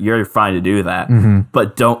that. You're fine to do that. Mm-hmm.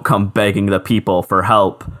 But don't come begging the people for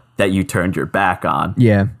help that you turned your back on.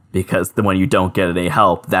 Yeah. because when you don't get any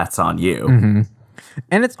help, that's on you. Mm-hmm.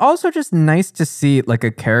 And it's also just nice to see like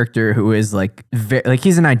a character who is like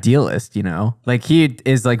he's an idealist, you know, like he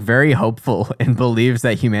is like very hopeful and believes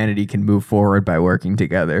that humanity can move forward by working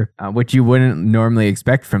together, which you wouldn't normally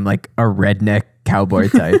expect from like a redneck cowboy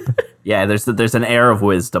type. Yeah, there's an air of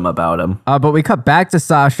wisdom about him. But we cut back to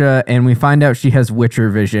Sasha and we find out she has Witcher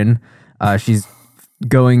vision. She's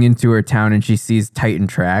going into her town and she sees Titan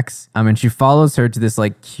tracks. And she follows her to this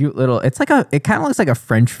like cute little, it kind of looks like a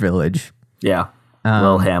French village. Yeah.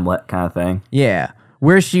 Little hamlet kind of thing. Yeah,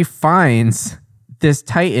 where she finds this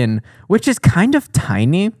Titan, which is kind of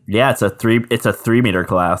tiny. Yeah, it's a 3 meter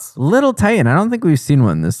class. Little Titan. I don't think we've seen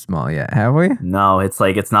one this small yet, have we? No, it's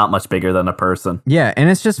not much bigger than a person. Yeah, and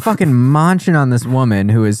it's just fucking munching on this woman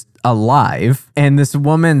who is alive, and this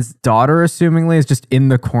woman's daughter, assumingly, is just in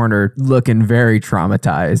the corner looking very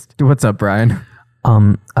traumatized. What's up, Brian?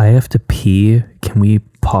 I have to pee. Can we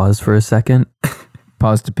pause for a second?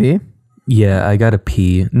 Pause to pee? Yeah, I gotta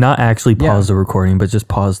pee. Not actually pause the recording, but just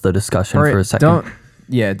pause the discussion for a second.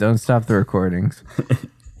 Don't stop the recordings.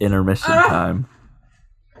 Intermission time.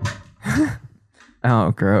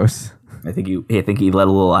 Oh, gross. I think he let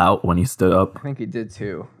a little out when he stood up. I think he did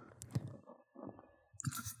too.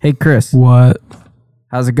 Hey, Chris. What?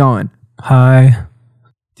 How's it going? Hi.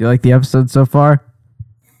 Do you like the episode so far?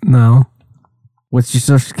 No. What's your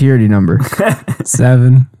social security number?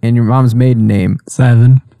 7. And your mom's maiden name?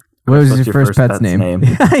 7. What was What's your first pet's name?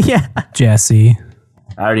 Yeah. Jesse.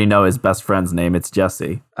 I already know his best friend's name. It's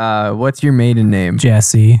Jesse. What's your maiden name?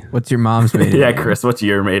 Jesse. What's your mom's maiden Yeah, name? Chris, what's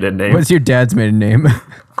your maiden name? What's your dad's maiden name?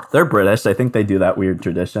 They're British. I think they do that weird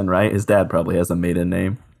tradition, right? His dad probably has a maiden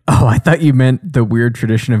name. Oh, I thought you meant the weird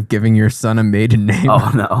tradition of giving your son a maiden name.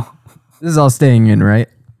 Oh, no. This is all staying in, right?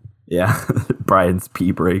 Yeah. Brian's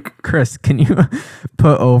pee break. Chris, can you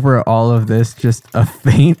put over all of this just a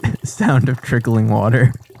faint sound of trickling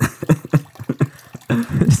water?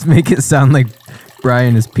 Just make it sound like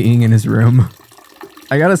Brian is peeing in his room.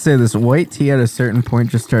 I gotta say, this white tea at a certain point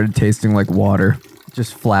just started tasting like water.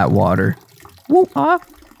 Just flat water. Oh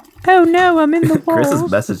no, I'm in the walls. Chris is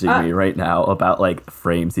messaging me right now about like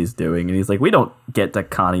frames he's doing, and he's like, "We don't get to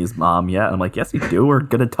Connie's mom yet." I'm like, "Yes, you do. We're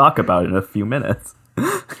gonna talk about it in a few minutes."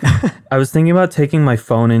 I was thinking about taking my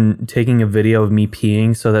phone and taking a video of me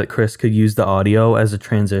peeing so that Chris could use the audio as a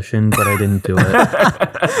transition, but I didn't do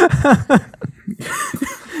it.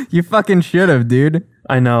 You fucking should have, dude.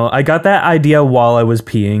 I know. I got that idea while I was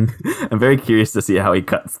peeing. I'm very curious to see how he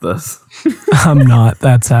cuts this. I'm not.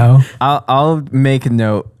 That's how. I'll make a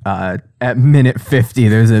note. At minute 50,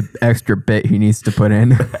 there's an extra bit he needs to put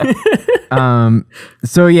in.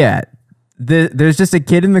 So yeah, there's just a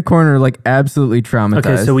kid in the corner, like absolutely traumatized.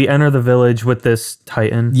 Okay, so we enter the village with this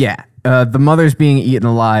Titan. Yeah, the mother's being eaten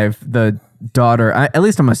alive. The daughter, at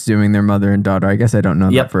least I'm assuming they're mother and daughter. I guess I don't know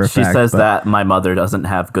that for a she fact. says that my mother doesn't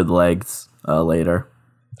have good legs later.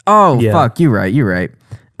 Oh, Yeah. fuck, you're right.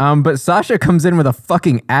 But Sasha comes in with a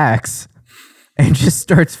fucking axe and just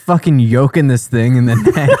starts fucking yoking this thing in the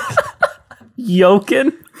neck.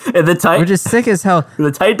 Yokin? And the Titan, Which is sick as hell.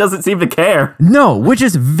 the Titan doesn't seem to care. No, which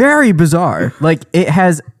is very bizarre. Like, it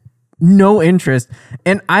has no interest.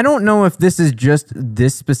 And I don't know if this is just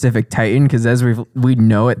this specific Titan, because as we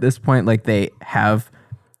know at this point, like, they have,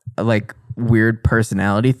 like, weird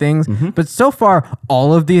personality things. But so far,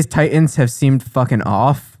 all of these Titans have seemed fucking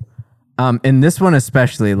off. And this one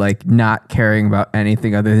especially, like, not caring about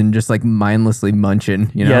anything other than just, like, mindlessly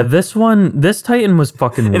munching, you know? Yeah, this Titan was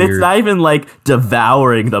fucking weird. And it's not even like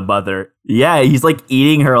devouring the mother. Yeah, he's like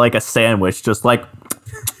eating her like a sandwich, just like.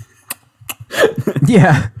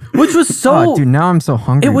 Yeah. Which was so... Oh, dude, now I'm so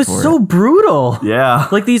hungry it was for so brutal. Yeah.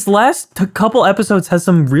 Like, these last couple episodes has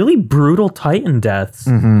some really brutal Titan deaths.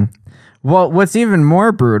 Well, what's even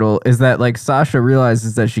more brutal is that, like, Sasha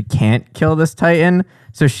realizes that she can't kill this Titan,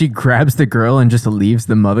 so she grabs the girl and just leaves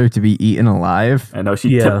the mother to be eaten alive. I know she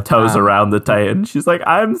Yeah. tiptoes around the Titan. She's like,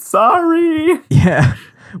 "I'm sorry." Yeah,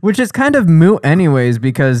 which is kind of moot anyways,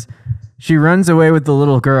 because she runs away with the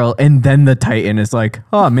little girl, and then the Titan is like,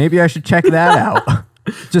 "Oh, maybe I should check that out."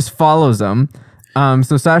 Just follows them.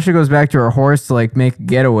 So Sasha goes back to her horse to, like, make a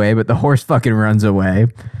getaway, but the horse fucking runs away.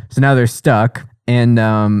 So now they're stuck,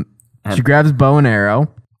 and she grabs bow and arrow.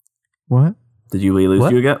 What? Did we lose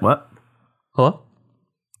What? you again? What? Hello?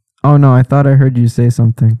 Oh no, I thought I heard you say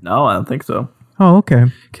something. No, I don't think so. Oh, okay.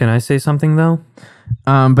 Can I say something, though?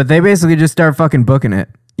 But they basically just start fucking booking it.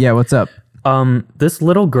 Yeah, what's up? This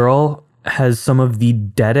little girl has some of the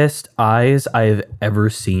deadest eyes I have ever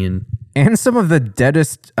seen. and some of the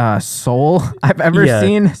deadest soul I've ever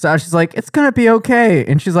seen. Sasha's like, it's gonna be okay,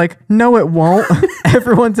 and she's like, no, it won't.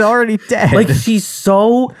 Everyone's already dead. Like she's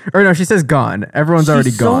so, or no, she says gone. Everyone's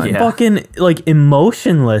already gone. So fucking like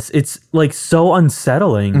emotionless. It's like so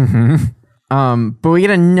unsettling. But we get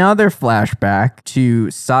another flashback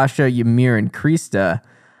to Sasha, Ymir, and Krista,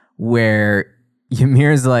 where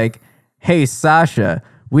Ymir's like, hey, Sasha,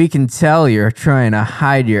 we can tell you're trying to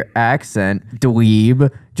hide your accent,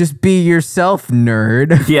 dweeb. Just be yourself,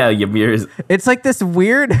 nerd. Yeah, Ymir's. It's like this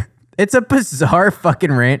weird, it's a bizarre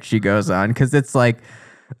fucking rant she goes on, because it's like,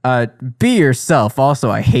 be yourself. Also,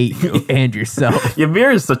 I hate you and yourself.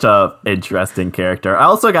 Ymir is such a interesting character. I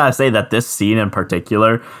also gotta say that this scene in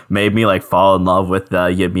particular made me like fall in love with the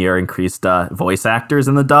Ymir and Krista voice actors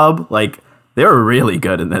in the dub. Like they were really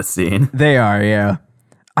good in this scene. They are, yeah.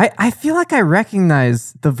 I feel like I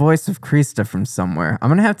recognize the voice of Krista from somewhere. I'm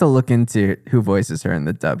gonna have to look into who voices her in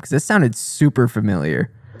the dub because it sounded super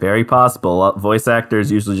familiar. Very possible. Voice actors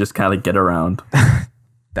usually just kind of get around.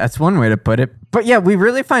 That's one way to put it. But yeah, we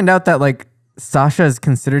really find out that like Sasha is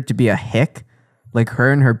considered to be a hick. Like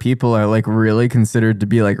her and her people are like really considered to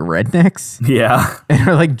be like rednecks. Yeah. And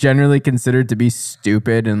are like generally considered to be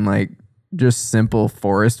stupid and like just simple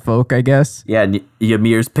forest folk, I guess. Yeah, and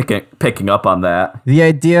Ymir's picking up on that. The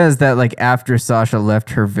idea is that like after Sasha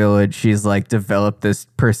left her village, she's like developed this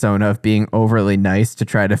persona of being overly nice to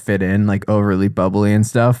try to fit in, like overly bubbly and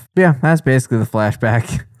stuff. Yeah, that's basically the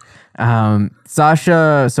flashback.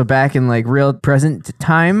 Sasha, so back in like real present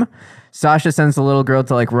time, Sasha sends the little girl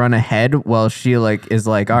to like run ahead while she like is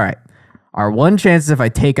like, all right, our one chance is if I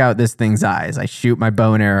take out this thing's eyes. I shoot my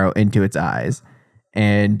bow and arrow into its eyes.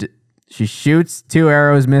 And she shoots 2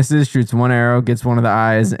 arrows, misses, shoots 1 arrow, gets one of the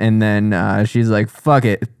eyes, and then she's like, fuck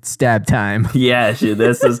it, stab time. Yeah,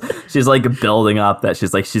 she's like building up that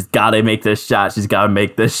she's like, she's got to make this shot. She's got to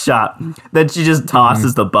make this shot. Then she just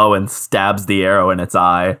tosses the bow and stabs the arrow in its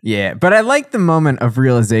eye. Yeah, but I like the moment of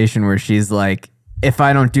realization where she's like, if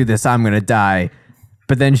I don't do this, I'm going to die.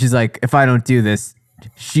 But then she's like, if I don't do this,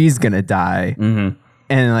 she's going to die. Mm-hmm.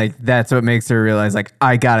 And like, that's what makes her realize like,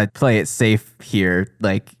 I got to play it safe here.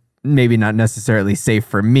 Like, maybe not necessarily safe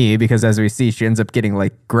for me because as we see, she ends up getting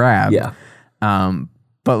like grabbed. Yeah.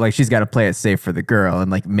 But like she's got to play it safe for the girl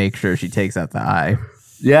and like make sure she takes out the eye.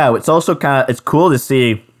 Yeah, it's also it's cool to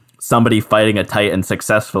see somebody fighting a Titan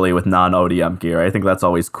successfully with non-ODM gear. I think that's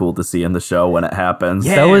always cool to see in the show when it happens.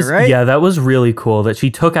 Yeah, that was right? Yeah, that was really cool that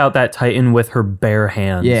she took out that Titan with her bare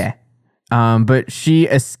hands. Yeah. But she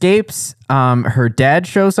escapes. Her dad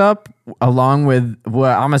shows up along with what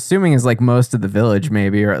I'm assuming is like most of the village,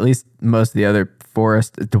 maybe, or at least most of the other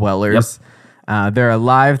forest dwellers. Yep. They're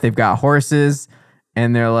alive. They've got horses,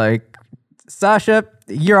 and they're like, Sasha,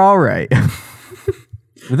 you're all right.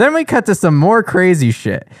 But then we cut to some more crazy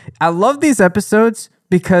shit. I love these episodes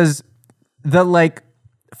because the like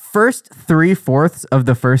first 3/4 of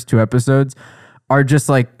the first 2 episodes are just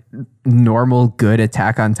like normal good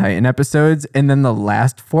Attack on Titan episodes, and then the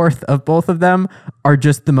last 4th of both of them are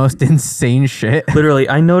just the most insane shit. Literally,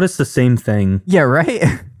 I noticed the same thing. Yeah, right?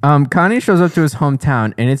 Connie shows up to his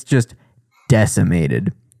hometown and it's just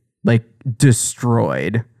decimated, like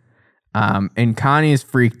destroyed. And Connie is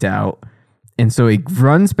freaked out, and so he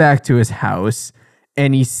runs back to his house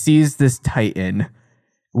and he sees this Titan,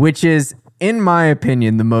 which is, in my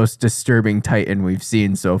opinion, the most disturbing Titan we've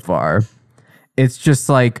seen so far. It's just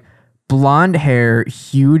like blonde hair,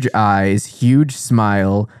 huge eyes, huge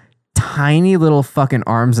smile, tiny little fucking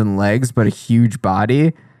arms and legs, but a huge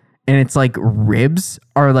body. And it's like ribs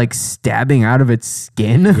are like stabbing out of its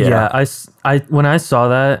skin. Yeah, I when I saw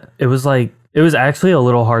that, it was like, it was actually a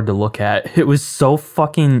little hard to look at. It was so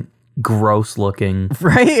fucking gross looking.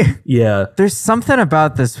 Right? Yeah. There's something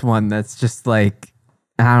about this one that's just like,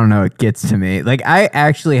 I don't know, it gets to me. Like I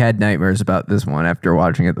actually had nightmares about this one after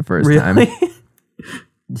watching it the first time.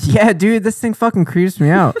 Yeah, dude, this thing fucking creeps me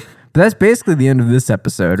out. But that's basically the end of this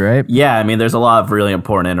episode, right? Yeah, I mean, there's a lot of really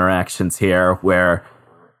important interactions here where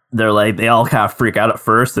they're like, they all kind of freak out at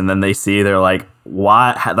first, and then they're like,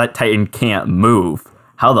 why? That Titan can't move.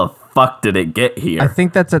 How the fuck did it get here? I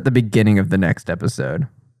think that's at the beginning of the next episode.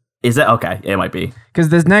 Is it? Okay, it might be. Because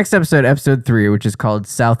this next episode, episode 3, which is called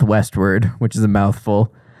Southwestward, which is a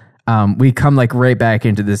mouthful, we come like right back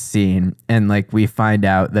into this scene, and like we find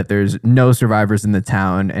out that there's no survivors in the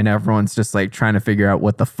town, and everyone's just like trying to figure out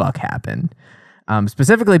what the fuck happened.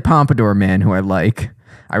 Specifically Pompadour Man, who I like.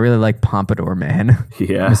 I really like Pompadour Man.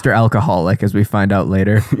 Yeah. Mr. Alcoholic, as we find out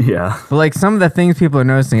later. Yeah. But like some of the things people are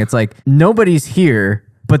noticing, it's like nobody's here,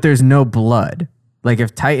 but there's no blood. Like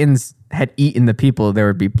if Titans had eaten the people, there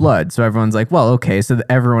would be blood. So everyone's like, well, okay, so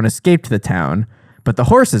everyone escaped the town, but the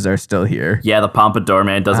horses are still here. Yeah, the Pompadour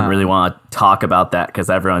man doesn't really want to talk about that because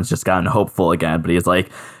everyone's just gotten hopeful again. But he's like,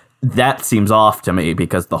 that seems off to me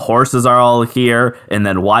because the horses are all here. And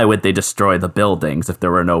then why would they destroy the buildings if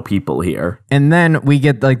there were no people here? And then we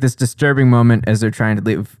get like this disturbing moment as they're trying to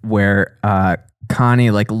leave where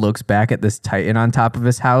Connie like looks back at this Titan on top of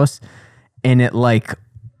his house and it like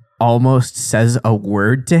almost says a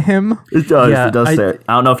word to him. It does. Yeah, It does say it.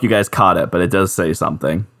 I don't know if you guys caught it, but it does say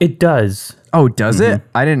something. It does. Oh, does it?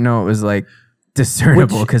 I didn't know it was like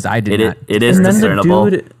discernible because I did not. It is And then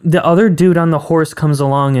discernible. the other dude on the horse comes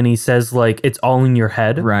along and he says like, it's all in your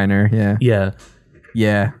head. Reiner, yeah. Yeah.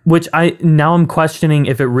 Yeah. Which I'm questioning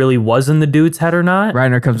if it really was in the dude's head or not.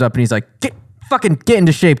 Reiner comes up and he's like, get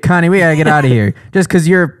into shape, Connie. We gotta get out of here. Just because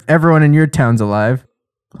everyone in your town's alive.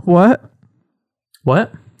 What?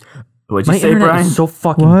 What? What'd you My say, internet Brian? is so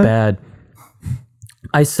fucking What? bad.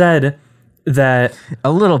 I said that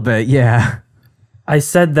A little bit, yeah.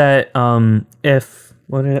 if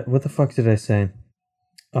what the fuck did I say?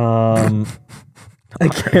 I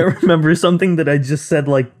can't remember something that I just said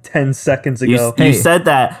like 10 seconds ago. You said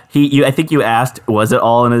that I think you asked, was it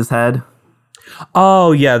all in his head?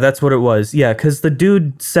 Oh yeah, that's what it was. Yeah, because the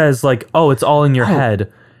dude says like, "Oh, it's all in your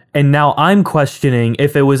head," and now I'm questioning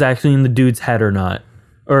if it was actually in the dude's head or not,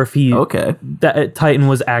 or if that Titan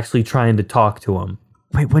was actually trying to talk to him.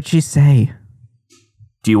 Wait, what'd she say?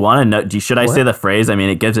 Do you want to know? Should I say the phrase? I mean,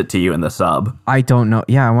 it gives it to you in the sub. I don't know.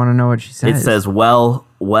 Yeah, I want to know what she says. It says,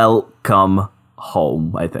 welcome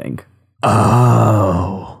home, I think.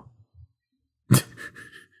 Oh.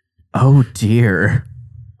 Oh, dear.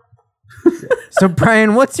 So,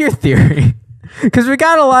 Brian, what's your theory? Because we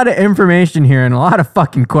got a lot of information here and a lot of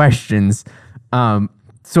fucking questions.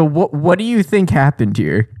 So what do you think happened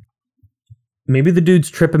here? Maybe the dude's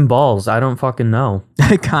tripping balls. I don't fucking know.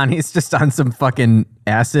 Connie's just on some fucking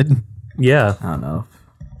acid. Yeah, I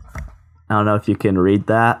don't know if you can read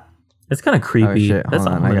that. it's kind of Oh, creepy. shit. That's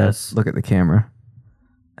Hold on. I gotta ominous. look at the camera.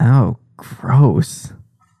 Oh, gross.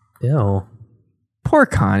 Ew. Poor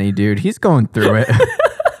Connie, dude. He's going through it.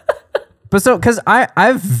 But so, because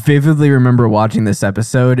I vividly remember watching this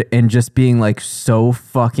episode and just being like so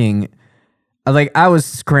fucking, like I was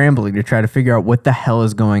scrambling to try to figure out what the hell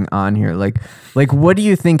is going on here. Like what do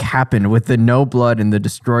you think happened with the no blood and the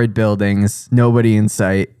destroyed buildings, nobody in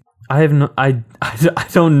sight? I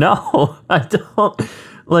don't know. I don't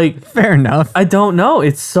like. Fair enough. I don't know.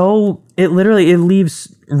 It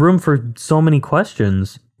leaves room for so many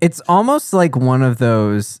questions. It's almost like one of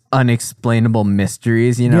those unexplainable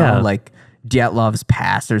mysteries, you know, Yeah. like Dyatlov's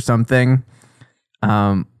past or something.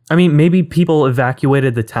 I mean, maybe people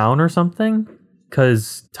evacuated the town or something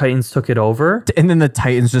because Titans took it over. And then the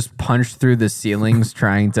Titans just punched through the ceilings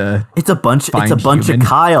trying to. It's a bunch of Find human.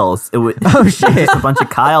 Kyles. Oh shit! It's a bunch of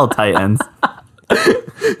Kyle Titans.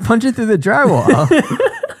 Punch it through the drywall.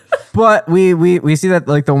 But we see that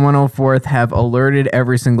like the 104th have alerted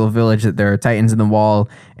every single village that there are Titans in the wall,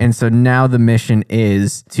 and so now the mission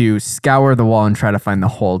is to scour the wall and try to find the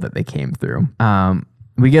hole that they came through.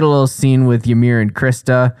 We get a little scene with Ymir and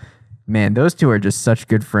Krista. Man, those two are just such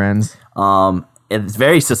good friends. It's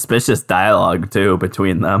very suspicious dialogue too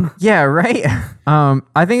between them. Yeah, right.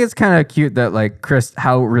 I think it's kind of cute that like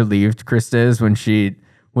how relieved Krista is when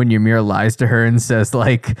Ymir lies to her and says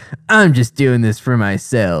like, I'm just doing this for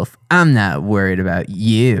myself. I'm not worried about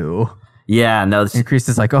you. Yeah, no. And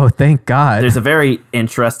Krista's like, oh, thank God. There's a very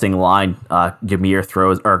interesting line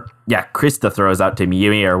Krista throws out to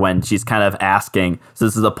Ymir when she's kind of asking. So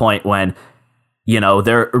this is a point when,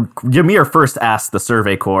 Ymir first asked the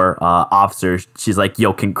Survey Corps officers, she's like,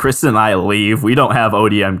 yo, can Krista and I leave? We don't have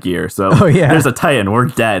ODM gear. So there's a Titan, we're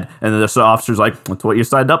dead. And then the officer's like, that's what you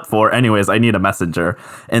signed up for. Anyways, I need a messenger.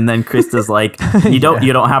 And then Krista's like, you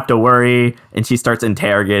don't have to worry. And she starts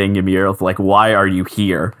interrogating Ymir of like, why are you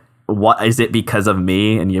here? What is it because of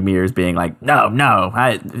me? And Ymir's being like, no,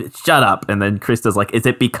 shut up. And then Krista's like, is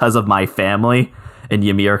it because of my family? And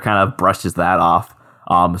Ymir kind of brushes that off.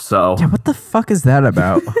 Yeah, what the fuck is that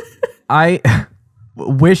about? I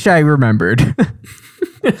wish I remembered.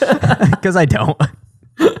 Because I don't.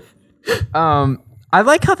 I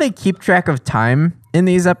like how they keep track of time in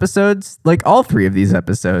these episodes. Like all three of these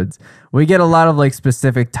episodes. We get a lot of like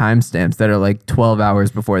specific timestamps that are like 12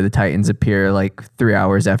 hours before the Titans appear, like 3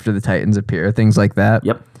 hours after the Titans appear, things like that.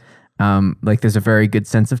 Yep. Like there's a very good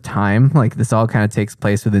sense of time. Like this all kind of takes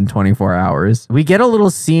place within 24 hours. We get a little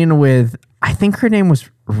scene with, I think her name was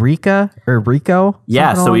Rika or Rico.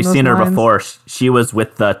 Yeah, so we've seen her lines. before. She was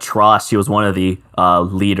with the Tross. She was one of the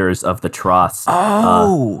leaders of the Tross.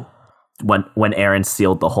 Oh. When Aaron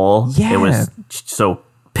sealed the hole. Yeah. It was so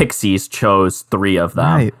Pixies chose 3 of them.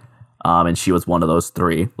 Right. and she was one of those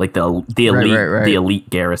 3, like the elite right. the elite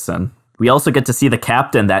garrison. We also get to see the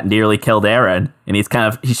captain that nearly killed Eren, and he's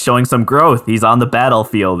showing some growth. He's on the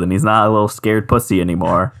battlefield, and he's not a little scared pussy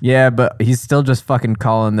anymore. Yeah, but he's still just fucking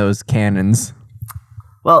calling those cannons.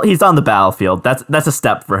 Well, he's on the battlefield. That's a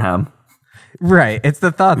step for him. Right. It's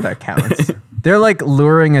the thought that counts. They're like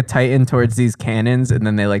luring a Titan towards these cannons, and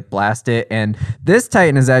then they like blast it. And this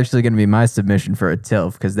Titan is actually going to be my submission for a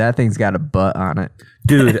TILF because that thing's got a butt on it.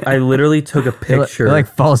 Dude, I literally took a picture. It like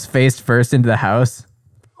falls face first into the house.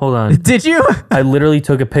 Hold on. Did you? I literally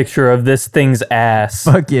took a picture of this thing's ass.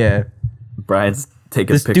 Fuck yeah. Brian's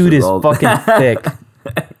taking This pictures. dude is all- fucking thick.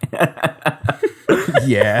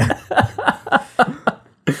 Yeah.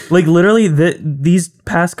 Like literally, these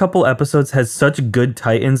past couple episodes has such good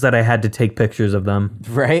Titans that I had to take pictures of them.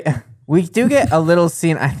 Right? We do get a little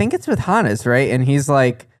scene. I think it's with Hannes, right? And he's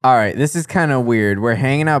like, all right, this is kind of weird. We're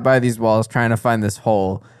hanging out by these walls trying to find this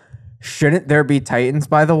hole. Shouldn't there be Titans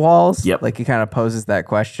by the walls? Yep. Like he kind of poses that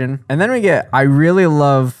question. And then we get, I really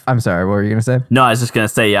love, I'm sorry, what were you going to say? No, I was just going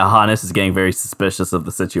to say, yeah, Hannes is getting very suspicious of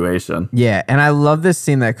the situation. Yeah. And I love this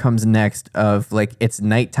scene that comes next of like, it's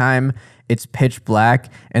nighttime, it's pitch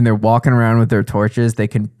black, and they're walking around with their torches. They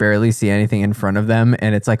can barely see anything in front of them.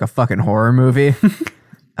 And it's like a fucking horror movie.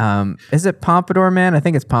 Is it Pompadour Man? I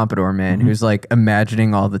think it's Pompadour Man who's like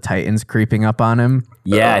imagining all the Titans creeping up on him.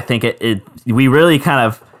 Yeah, I think we really kind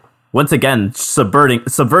of, once again,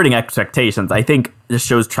 subverting expectations. I think this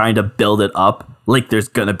show's trying to build it up like there's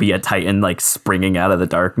gonna be a Titan like springing out of the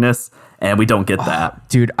darkness, and we don't get that.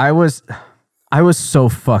 Dude, I was so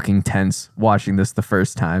fucking tense watching this the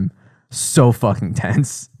first time. So fucking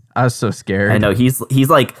tense. I was so scared. I know he's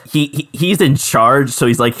like he's in charge, so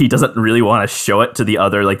he's like he doesn't really want to show it to the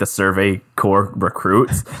other like the Survey Corps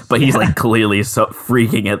recruits, but he's like clearly so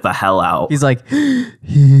freaking it the hell out. He's like,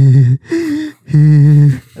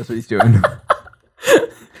 that's what he's doing.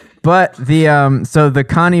 But so the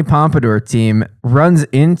Connie Pompadour team runs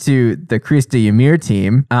into the Krista Ymir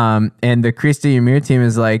team, and the Krista Ymir team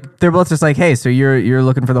is like, they're both just like, hey, so you're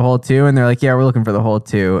looking for the hole too? And they're like, yeah, we're looking for the hole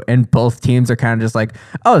too. And both teams are kind of just like,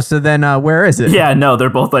 oh, so then where is it? Yeah, no,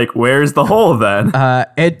 they're both like, where's the hole then?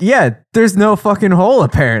 And yeah, there's no fucking hole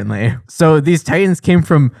apparently. So these Titans came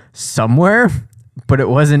from somewhere, but it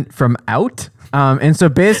wasn't from out. And so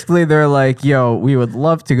basically they're like, yo, we would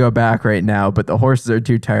love to go back right now, but the horses are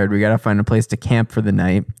too tired. We got to find a place to camp for the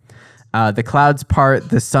night. The clouds part,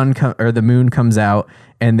 the moon comes out,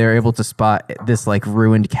 and they're able to spot this like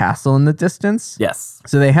ruined castle in the distance. Yes.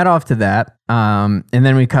 So they head off to that. And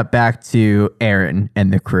then we cut back to Eren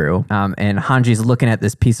and the crew. And Hanji's looking at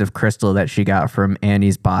this piece of crystal that she got from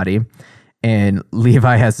Annie's body. And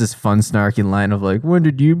Levi has this fun, snarky line of like, when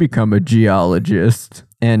did you become a geologist?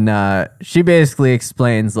 And she basically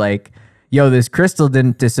explains like, yo, this crystal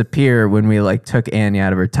didn't disappear when we like took Annie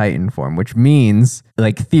out of her Titan form, which means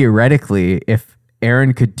like theoretically, if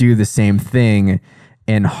Eren could do the same thing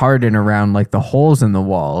and harden around like the holes in the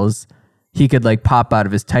walls, he could like pop out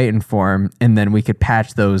of his Titan form, and then we could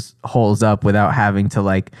patch those holes up without having to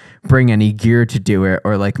like bring any gear to do it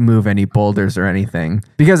or like move any boulders or anything.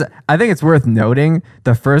 Because I think it's worth noting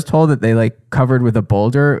the first hole that they like covered with a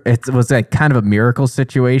boulder, it was like kind of a miracle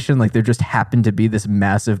situation. Like there just happened to be this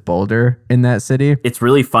massive boulder in that city. It's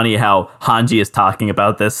really funny how Hanji is talking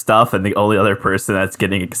about this stuff, and the only other person that's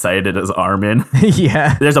getting excited is Armin.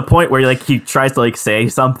 Yeah. There's a point where like he tries to like say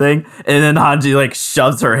something, and then Hanji like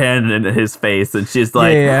shoves her hand in his face, and she's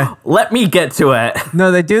like, Yeah. let me get to it.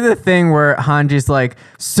 No, they do the thing where Hanji's like,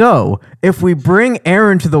 so if we bring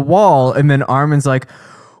Eren to the wall, and then Armin's like,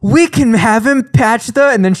 we can have him patch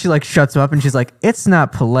and then she like shuts him up and she's like, it's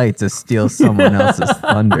not polite to steal someone else's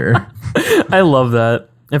thunder. I love that.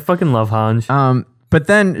 I fucking love Hanj. But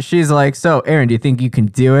then she's like, so Eren, do you think you can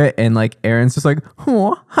do it? And like Eren's just like,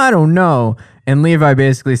 oh, I don't know. And Levi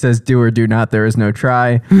basically says, do or do not, there is no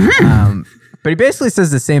try. But he basically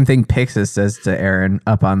says the same thing Pixis says to Eren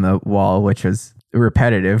up on the wall, which is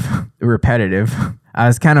repetitive. I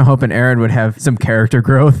was kind of hoping Eren would have some character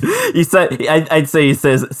growth. He said, I'd say he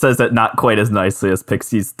says it not quite as nicely as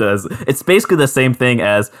Pixies does. It's basically the same thing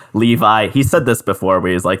as Levi. He said this before,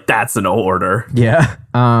 where he's like, that's an order. Yeah.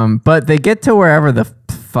 But they get to wherever the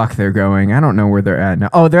fuck they're going. I don't know where they're at now.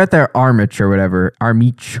 Oh, they're at their Armich or whatever.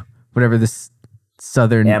 Armich, whatever this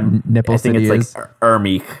southern nipple city is. I think it's like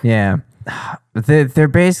Ermich. Yeah. They're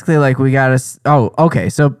basically like, we gotta. Oh, okay.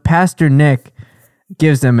 So Pastor Nick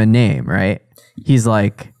gives them a name, right? He's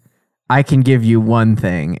like, I can give you one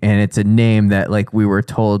thing, and it's a name that like we were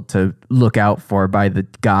told to look out for by the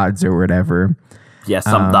gods or whatever. Yeah,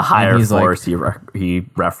 the higher he's like- force he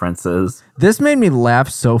references. This made me laugh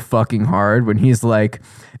so fucking hard when he's like,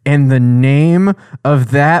 And the name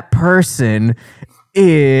of that person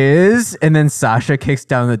is... And then Sasha kicks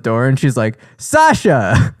down the door and she's like,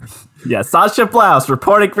 Sasha! Yeah, Sasha Blouse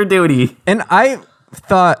reporting for duty. And I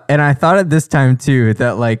thought at this time too,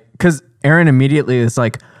 that like, because Aaron immediately is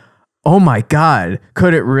like, oh my God,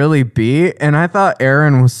 could it really be? And I thought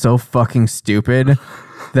Aaron was so fucking stupid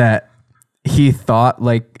that he thought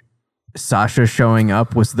like Sasha showing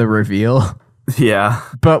up was the reveal. Yeah.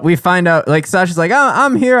 But we find out, like, Sasha's like, oh,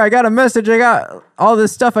 I'm here. I got a message. I got all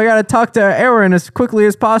this stuff. I got to talk to Aaron as quickly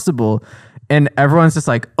as possible. And everyone's just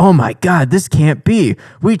like, oh my God, this can't be.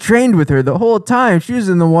 We trained with her the whole time. She was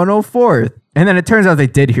in the 104th. And then it turns out they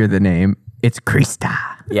did hear the name. It's Krista.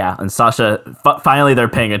 Yeah, and Sasha, finally they're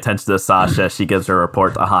paying attention to Sasha. She gives her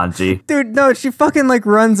report to Hanji. Dude, no, she fucking like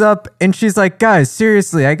runs up and she's like, guys,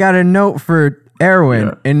 seriously, I got a note for Erwin.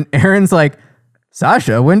 Yeah. And Aaron's like,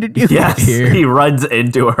 Sasha, when did you get here? He runs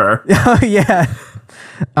into her. Oh, yeah.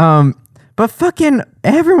 But fucking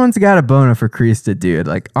everyone's got a boner for Krista, dude.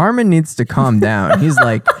 Like, Armin needs to calm down. He's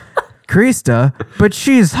like, Krista, but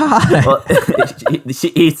she's hot. Well,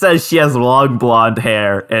 he says she has long blonde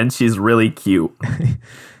hair and she's really cute.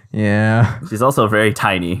 Yeah. She's also very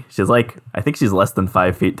tiny. She's like, I think she's less than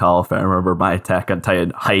 5 feet tall if I remember my Attack on Titan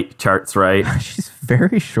height charts right. She's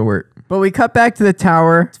very short. But we cut back to the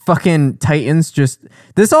tower. Fucking Titans just...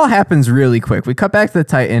 This all happens really quick. We cut back to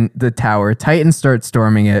the tower. Titans start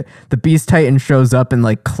storming it. The Beast Titan shows up and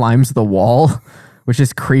like climbs the wall, which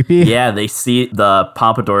is creepy. Yeah, they see the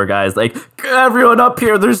Pompadour guys like, everyone up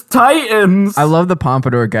here, there's Titans. I love the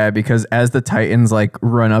Pompadour guy because as the Titans like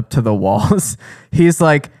run up to the walls, he's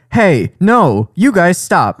like, hey, no, you guys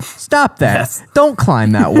stop. Stop that. Yes. Don't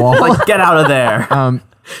climb that wall. Like, get out of there.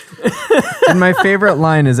 And my favorite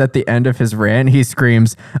line is at the end of his rant, he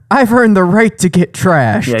screams, I've earned the right to get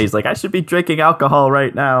trashed. Yeah, he's like, I should be drinking alcohol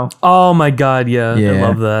right now. Oh my God, yeah. I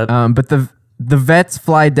love that. But the vets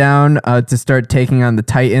fly down to start taking on the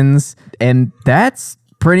Titans, and that's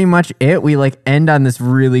pretty much it. We like end on this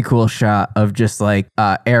really cool shot of just like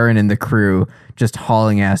Aaron and the crew just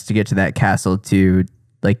hauling ass to get to that castle to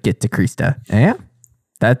like get to Krista. Yeah.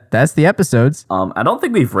 That's the episodes. I don't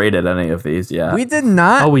think we've rated any of these yet. We did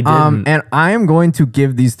not. Oh, we didn't. And I am going to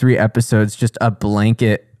give these 3 episodes just a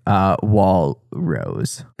blanket wall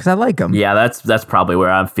rose because I like them. Yeah, that's probably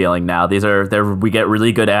where I'm feeling now. We get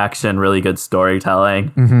really good action, really good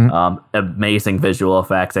storytelling, amazing visual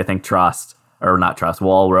effects. I think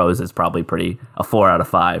Wall Rose is probably a 4 out of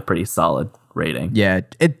 5, pretty solid rating. Yeah,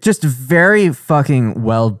 it just very fucking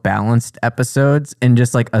well balanced episodes and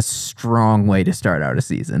just like a strong way to start out a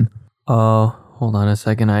season. Oh, hold on a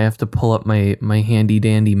second. I have to pull up my handy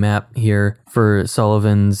dandy map here for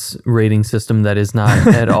Sullivan's rating system that is not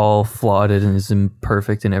at all flawed and is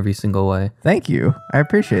perfect in every single way. Thank you. I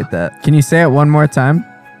appreciate that. Can you say it one more time,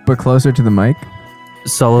 but closer to the mic?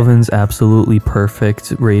 Sullivan's absolutely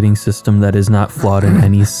perfect rating system that is not flawed in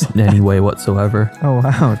any way whatsoever. Oh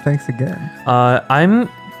wow! Thanks again. I'm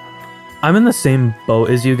in the same boat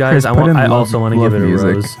as you guys. Chris, I also want to give it a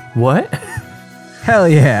music. rose. What? Hell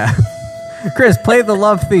yeah! Chris, play the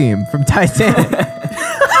love theme from Titanic.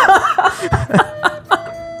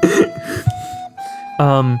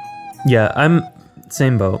 Yeah, I'm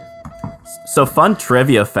same boat. So fun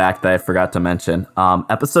trivia fact that I forgot to mention.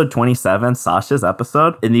 Episode 27, Sasha's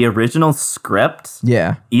episode, in the original script,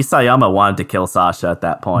 Yeah. Isayama wanted to kill Sasha at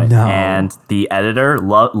that point. No. And the editor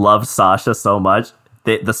loved Sasha so much.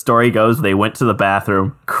 The story goes they went to the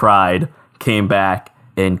bathroom, cried, came back,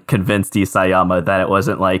 and convinced Isayama that it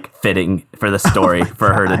wasn't like fitting for the story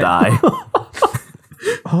for her to die.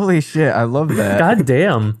 Holy shit! I love that. God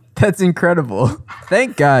damn. That's incredible.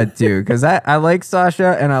 Thank God, too, because I like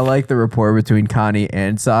Sasha and I like the rapport between Connie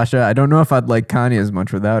and Sasha. I don't know if I'd like Connie as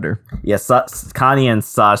much without her. Yes, Connie and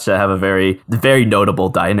Sasha have a very, very notable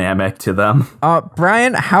dynamic to them.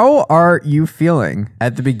 Brian, how are you feeling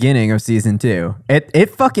at the beginning of season 2?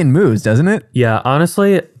 It fucking moves, doesn't it? Yeah,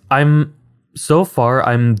 honestly, I'm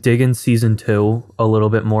digging season 2 a little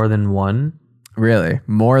bit more than 1. Really?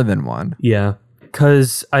 More than 1? Yeah,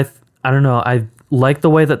 because I don't know, I like the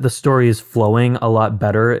way that the story is flowing a lot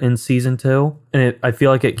better in season 2, and I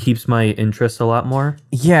feel like it keeps my interest a lot more.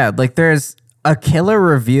 Yeah, like there's a killer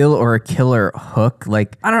reveal or a killer hook.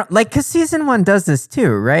 Like, I don't know, like, because season 1 does this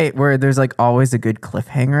too, right? Where there's like always a good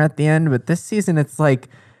cliffhanger at the end, but this season it's like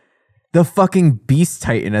the fucking Beast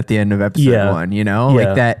Titan at the end of episode 1, you know? Yeah.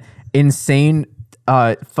 Like that insane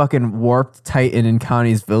fucking warped Titan in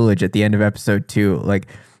Connie's village at the end of episode 2. Like,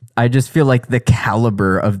 I just feel like the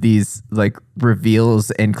caliber of these like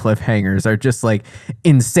reveals and cliffhangers are just like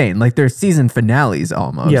insane. Like they're season finales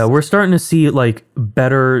almost. Yeah, we're starting to see like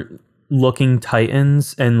better looking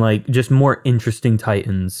Titans and like just more interesting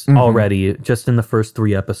Titans already just in the first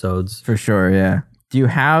 3 episodes. For sure, yeah. Do you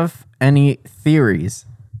have any theories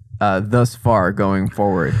thus far going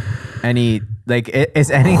forward? Any, like,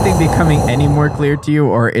 is anything becoming any more clear to you,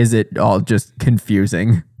 or is it all just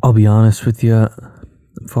confusing? I'll be honest with you.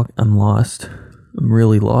 I'm lost. I'm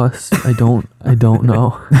really lost. I don't know.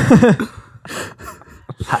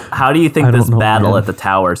 How do you think I this don't know, battle man. at the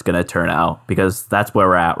tower is going to turn out? Because that's where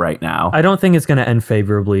we're at right now. I don't think it's going to end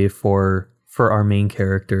favorably for our main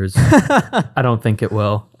characters. I don't think it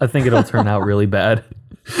will. I think it'll turn out really bad.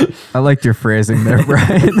 I liked your phrasing there,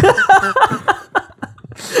 Brian.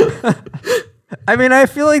 I mean, I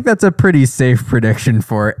feel like that's a pretty safe prediction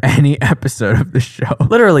for any episode of the show.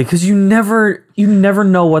 Literally, because you never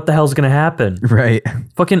know what the hell's going to happen. Right.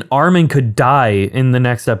 Fucking Armin could die in the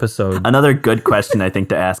next episode. Another good question I think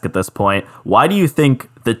to ask at this point. Why do you think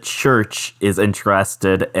the church is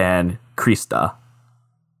interested in Krista?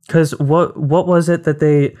 Because what was it that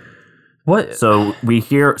they... What? So we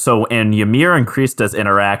hear... So in Ymir and Krista's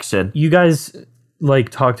interaction... You guys like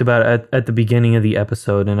talked about it at the beginning of the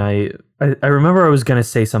episode, and I remember I was going to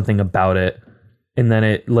say something about it, and then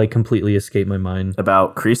it like completely escaped my mind.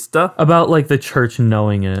 About Krista? About like the church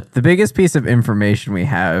knowing it. The biggest piece of information we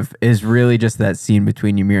have is really just that scene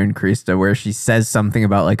between Ymir and Krista where she says something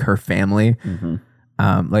about like her family.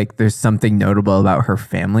 Like there's something notable about her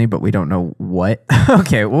family, but we don't know what.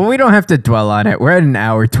 Okay, well, we don't have to dwell on it. We're at an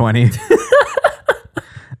hour 20.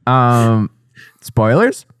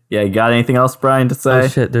 Spoilers? Yeah, you got anything else, Brian, to say? Oh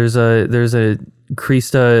shit, there's a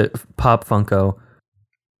Krista pop Funko.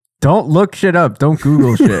 Don't look shit up. Don't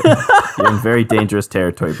Google shit. You're in very dangerous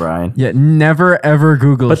territory, Brian. Yeah, never ever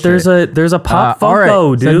Google But shit. there's a pop all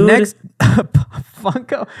Funko, right, dude. So next, Pop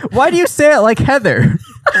Funko. Why do you say it like Heather?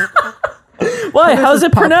 Why? How's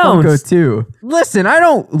it Pop pronounced? Funko too. Listen, I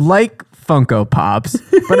don't like Funko Pops,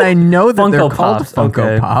 but I know that they're Funko called Pops, Funko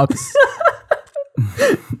okay. Pops.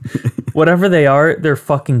 Whatever they are, they're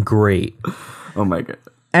fucking great. Oh my god.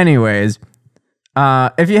 Anyways,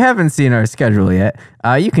 if you haven't seen our schedule yet,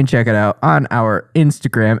 you can check it out on our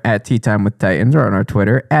Instagram at Tea Time with Titans or on our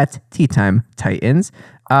Twitter at Tea Time Titans.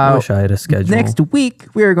 I wish I had a schedule. Next week,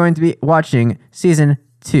 we are going to be watching season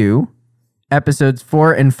 2, episodes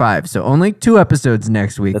 4 and 5. So only 2 episodes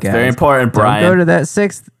next week, That's guys. very important, Don't Brian. go to that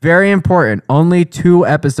 6th. Very important. Only 2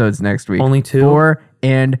 episodes next week. Only 2? 4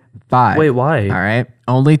 and 5. Wait, why? All right.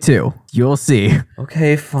 Only 2. You'll see.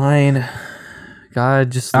 Okay, fine.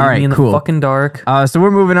 God, just leave All right, me in cool. the fucking dark. So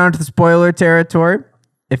we're moving on to the spoiler territory.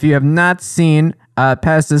 If you have not seen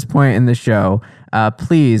past this point in the show,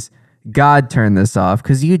 please, God, turn this off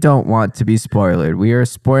because you don't want to be spoiled. We are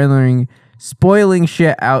spoiling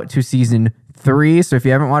shit out to season 3. So if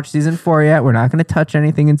you haven't watched season 4 yet, we're not going to touch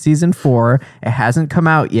anything in season 4. It hasn't come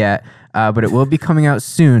out yet, but it will be coming out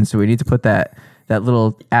soon. So we need to put that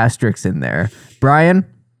little asterisk in there. Brian,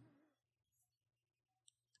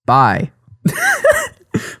 bye.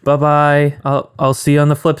 Bye-bye. I'll see you on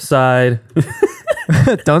the flip side.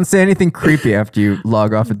 Don't say anything creepy after you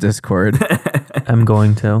log off of Discord. I'm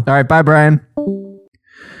going to. All right, bye, Brian.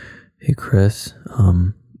 Hey, Chris.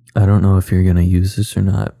 I don't know if you're going to use this or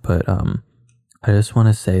not, but I just want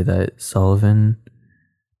to say that Sullivan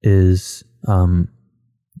is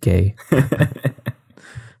gay.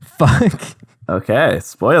 Fuck. Okay,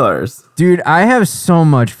 spoilers. Dude, I have so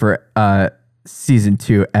much for season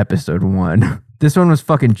 2, episode 1. This one was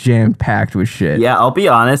fucking jam-packed with shit. Yeah, I'll be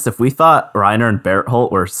honest. If we thought Reiner and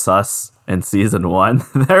Berthold were sus in season 1,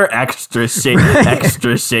 they're extra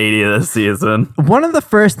shady this season. One of the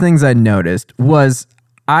first things I noticed was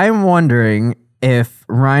I'm wondering if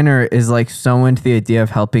Reiner is like so into the idea of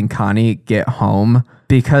helping Connie get home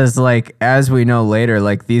because like as we know later,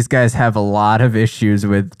 like these guys have a lot of issues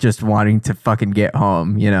with just wanting to fucking get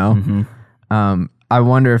home, you know? I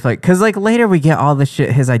wonder if like, cause like later we get all the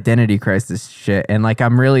shit, his identity crisis shit. And like,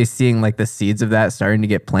 I'm really seeing like the seeds of that starting to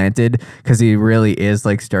get planted cause he really is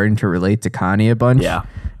like starting to relate to Connie a bunch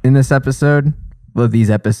in this episode. Well, these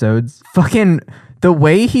episodes. Fucking the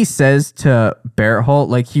way he says to Berthold,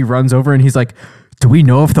 like he runs over and he's like, do we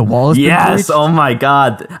know if the wall has been Yes, breached? oh my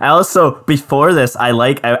god. I also, before this, I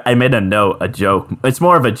made a joke. It's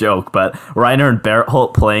more of a joke, but Reiner and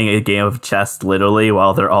Berthold playing a game of chess literally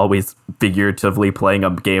while they're always figuratively playing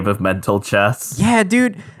a game of mental chess. Yeah,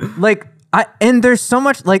 dude. Like, and there's so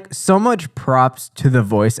much props to the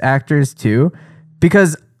voice actors too,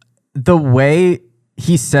 because the way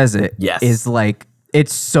he says it is like,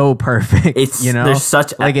 it's so perfect. It's, you know, there's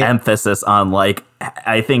such like emphasis on like,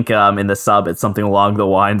 I think in the sub it's something along the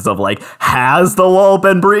lines of like, has the wall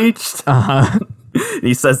been breached?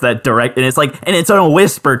 He says that direct, and it's in a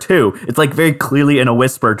whisper too. It's like very clearly in a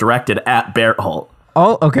whisper directed at Berthold.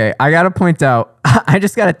 Oh, okay. I got to point out, I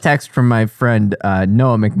just got a text from my friend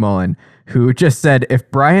Noah McMullen, who just said, if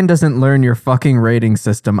Brian doesn't learn your fucking rating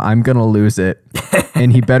system, I'm going to lose it.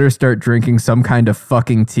 And he better start drinking some kind of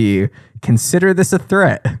fucking tea. Consider this a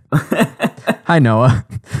threat. Hi, Noah.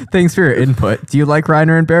 Thanks for your input. Do you like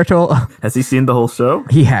Reiner and Bertolt? Has he seen the whole show?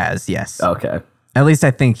 He has, yes. Okay. At least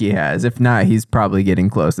I think he has. If not, he's probably getting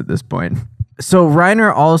close at this point. So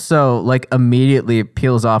Reiner also like immediately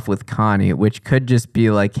peels off with Connie, which could just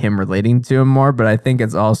be like him relating to him more, but I think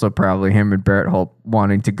it's also probably him and Berthold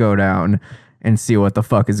wanting to go down and see what the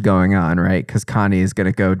fuck is going on, right? Because Connie is going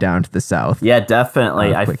to go down to the south. Yeah,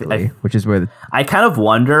 definitely. Quickly, which is where I kind of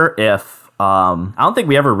wonder if I don't think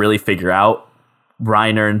we ever really figure out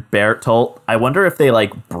Reiner and Berthold. I wonder if they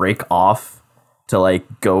like break off to like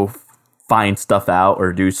go find stuff out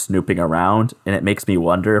or do snooping around, and it makes me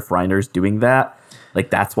wonder if Reiner's doing that. Like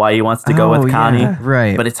that's why he wants to go with Connie, yeah,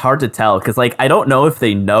 right? But it's hard to tell because like I don't know if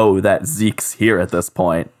they know that Zeke's here at this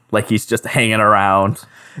point. Like he's just hanging around.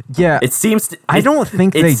 Yeah, it seems. I don't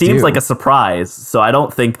think it they seems do. like a surprise, so I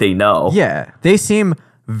don't think they know. Yeah, they seem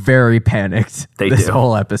very panicked. This do.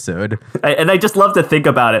 whole episode, and I just love to think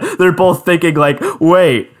about it. They're both thinking like,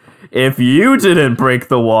 wait, if you didn't break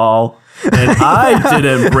the wall. And I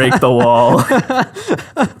didn't break the wall.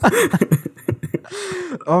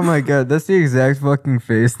 Oh my god, that's the exact fucking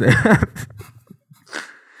face they have.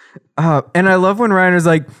 And I love when Reiner's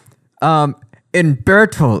like, and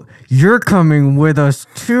Bertolt, you're coming with us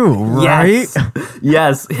too, right?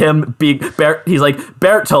 Yes, him being he's like,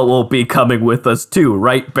 Bertolt will be coming with us too,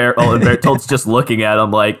 right, Bertolt? And Bertolt's just looking at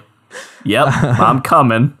him like, yep, I'm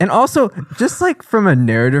coming. And also, just like from a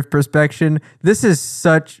narrative perspective, this is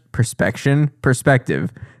such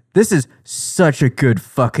perspective. This is such a good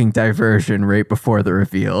fucking diversion right before the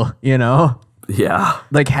reveal, you know? Yeah.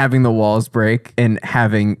 Like having the walls break and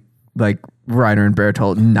having like Reiner and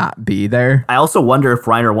Bertolt not be there. I also wonder if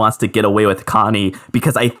Reiner wants to get away with Connie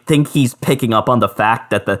because I think he's picking up on the fact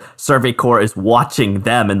that the Survey Corps is watching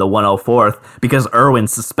them in the 104th because Erwin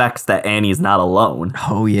suspects that Annie's not alone.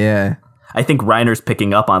 Oh, yeah. I think Reiner's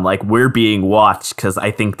picking up on like we're being watched because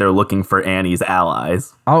I think they're looking for Annie's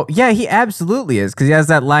allies. Oh, yeah, he absolutely is because he has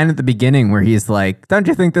that line at the beginning where he's like, don't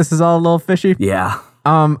you think this is all a little fishy? Yeah.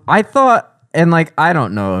 I thought, and like, I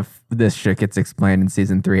don't know if this shit gets explained in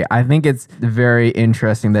season 3. I think it's very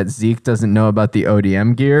interesting that Zeke doesn't know about the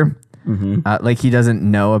ODM gear. Mm-hmm. Like he doesn't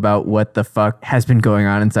know about what the fuck has been going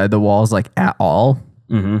on inside the walls like at all.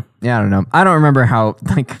 Mm-hmm. Yeah, I don't know. I don't remember how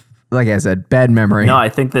like I said, bad memory. No, I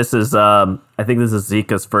think this is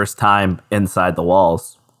Zika's first time inside the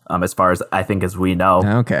walls. As far as I think as we know.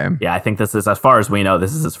 Okay. Yeah, I think this is as far as we know.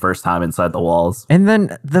 This is his first time inside the walls. And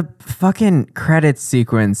then the fucking credits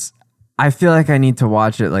sequence. I feel like I need to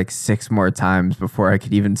watch it like 6 more times before I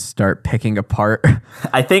could even start picking apart.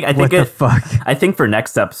 I think what the fuck. I think for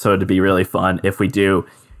next episode to be really fun if we do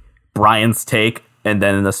Brian's take and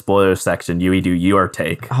then in the spoiler section you do your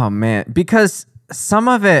take. Oh man, because some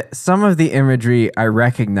of the imagery I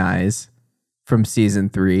recognize from season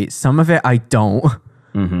 3. Some of it I don't.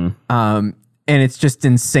 Mm-hmm. And it's just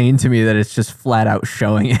insane to me that it's just flat out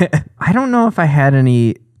showing it. I don't know if I had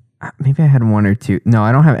any. Maybe I had 1 or 2. No,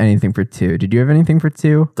 I don't have anything for 2. Did you have anything for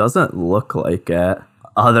 2? Doesn't look like it.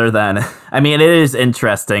 Other than, I mean, it is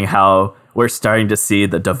interesting how we're starting to see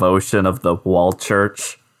the devotion of the Wall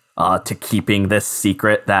Church to keeping this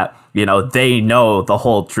secret that, you know, they know the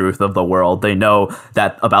whole truth of the world. They know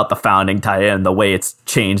that about the founding tie-in, the way it's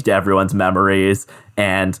changed everyone's memories,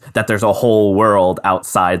 and that there's a whole world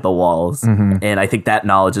outside the walls. Mm-hmm. And I think that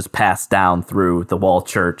knowledge is passed down through the Wall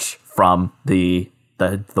Church from the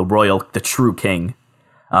true king.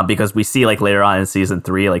 Because we see like later on in season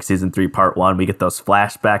 3, like season 3 part 1, we get those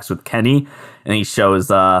flashbacks with Kenny, and he shows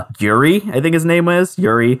Yuri, I think his name is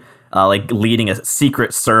Yuri, like leading a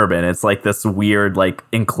secret sermon. It's like this weird like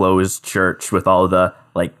enclosed church with all the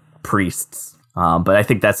like priests. But I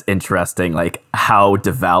think that's interesting, like how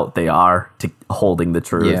devout they are to holding the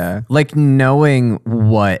truth. Yeah, like knowing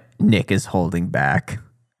what Nick is holding back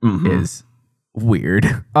is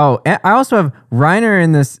weird. Oh, and I also have Reiner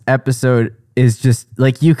in this episode is just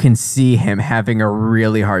like you can see him having a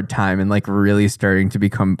really hard time and like really starting to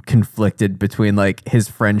become conflicted between like his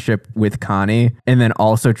friendship with Connie and then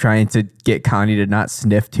also trying to get Connie to not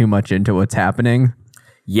sniff too much into what's happening.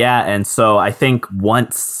 Yeah, and so I think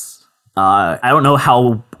once I don't know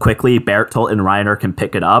how quickly Bertolt and Reiner can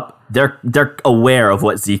pick it up. They're aware of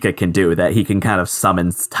what Zika can do, that he can kind of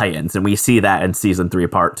summon Titans. And we see that in season 3,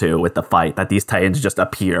 part 2 with the fight, that these Titans just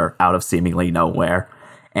appear out of seemingly nowhere.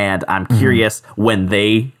 And I'm curious when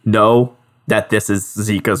they know that this is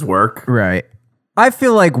Zika's work. Right. I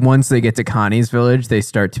feel like once they get to Connie's village, they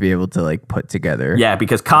start to be able to like put together. Yeah,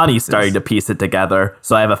 because Connie's starting to piece it together.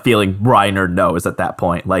 So I have a feeling Reiner knows at that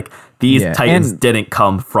point. Like these Titans didn't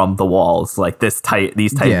come from the walls. Like these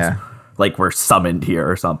Titans like were summoned here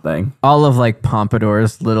or something. All of like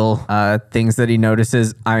Pompadour's little things that he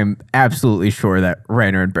notices, I'm absolutely sure that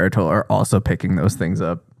Reiner and Bertolt are also picking those things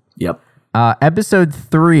up. Yep. Episode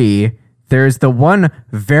 3, there's the one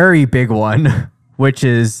very big one, which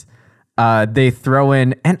is they throw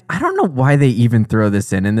in, and I don't know why they even throw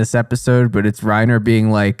this in this episode, but it's Reiner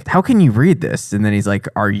being like, how can you read this? And then he's like,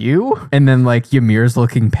 are you? And then like Ymir's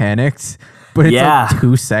looking panicked, but it's like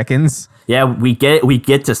 2 seconds. Yeah, we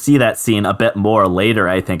get to see that scene a bit more later,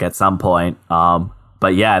 I think, at some point.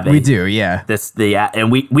 But yeah, we do, yeah.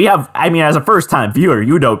 And we have. I mean, as a first time viewer,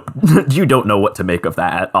 you don't know what to make of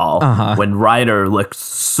that at all. When Reiner looks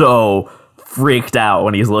so freaked out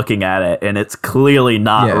when he's looking at it, and it's clearly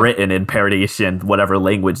not written in Paradisian, whatever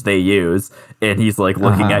language they use, and he's like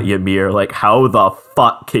looking at Ymir, like, how the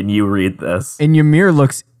fuck can you read this? And Ymir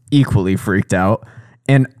looks equally freaked out,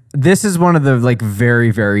 and this is one of the like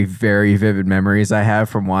very, very, very vivid memories I have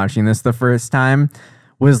from watching this the first time.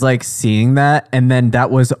 Was like seeing that, and then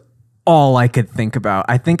that was all I could think about.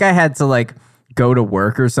 I think I had to like go to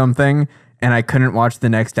work or something, and I couldn't watch the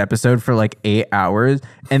next episode for like 8 hours,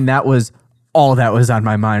 and that was all that was on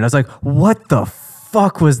my mind. I was like, what the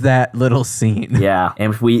fuck was that little scene? Yeah,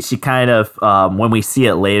 and she kind of, when we see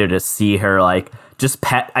it later, to see her like just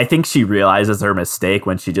pet, I think she realizes her mistake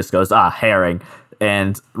when she just goes, herring.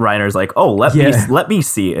 And Reiner's like, oh, let me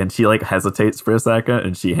see. And she like hesitates for a second,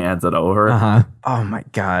 and she hands it over. Oh my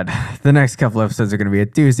God. The next couple episodes are going to be a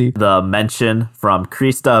doozy. The mention from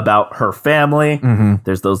Krista about her family.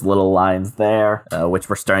 There's those little lines there, which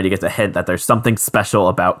we're starting to get the hint that there's something special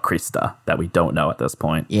about Krista that we don't know at this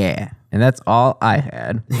point. Yeah. And that's all I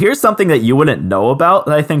had. Here's something that you wouldn't know about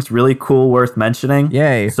that I think is really cool, worth mentioning.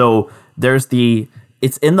 Yay. So there's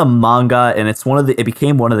it's in the manga, and it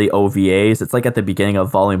became one of the OVAs. It's like at the beginning of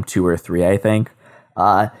volume 2 or 3, I think.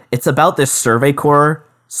 It's about this Survey Corps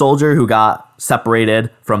soldier who got separated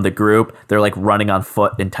from the group. They're like running on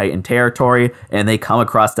foot in Titan territory, and they come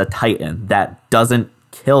across a Titan that doesn't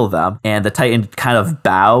kill them. And the Titan kind of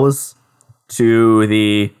bows to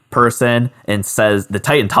the person and says, the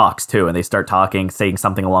Titan talks too, and they start talking, saying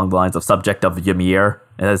something along the lines of subject of Ymir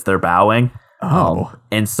as they're bowing.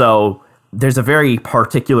 And so there's a very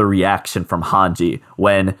particular reaction from Hanji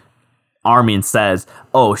when Armin says,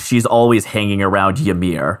 oh, she's always hanging around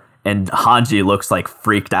Ymir. And Hanji looks like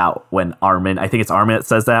freaked out when I think it's Armin that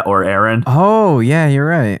says that, or Eren. Oh, yeah, you're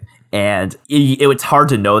right. And it's hard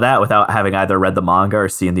to know that without having either read the manga or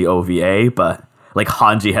seen the OVA, but like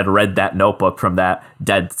Hanji had read that notebook from that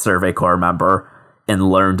dead Survey Corps member and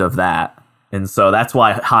learned of that. And so that's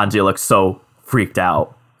why Hanji looks so freaked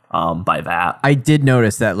out by that. I did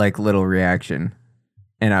notice that like little reaction,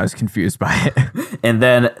 and I was confused by it. And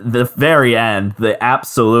then the very end, the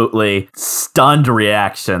absolutely stunned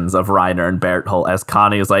reactions of Reiner and Bertolt as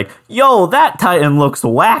Connie is like, yo, that Titan looks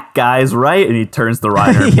whack, guys, right? And he turns to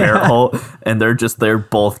Reiner and Bertolt, and they're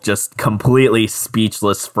both just completely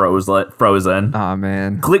speechless, frozen. Oh,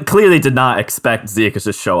 man. Clearly did not expect Zika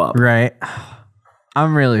to show up. Right.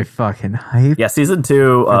 I'm really fucking hyped. Yeah, season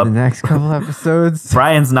 2. For the next couple episodes.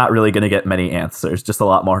 Brian's not really going to get many answers, just a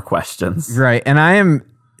lot more questions. Right, and I am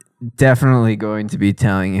definitely going to be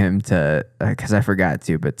telling him to, because I forgot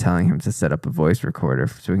to, but telling him to set up a voice recorder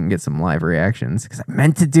so we can get some live reactions, because I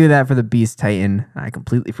meant to do that for the Beast Titan. I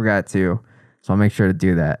completely forgot to, so I'll make sure to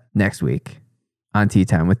do that next week on Tea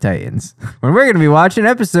Time with Titans, when we're going to be watching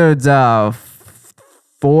episodes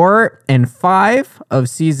 4 and 5 of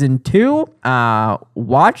season 2.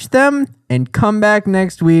 Watch them and come back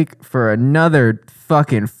next week for another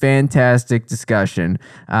fucking fantastic discussion.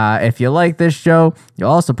 If you like this show,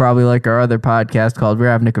 you'll also probably like our other podcast called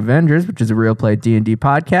Ravnik Avengers, which is a real play D&D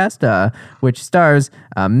podcast, which stars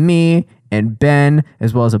me and Ben,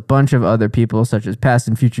 as well as a bunch of other people such as past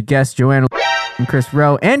and future guests Joanna and Chris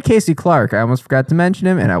Rowe and Casey Clark. I almost forgot to mention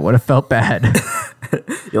him, and I would have felt bad.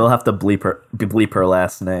 You'll have to bleep her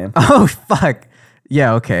last name. Oh, fuck.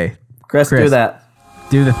 Yeah, okay. Chris, do that.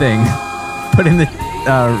 Do the thing. Put in the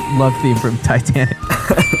love theme from Titanic.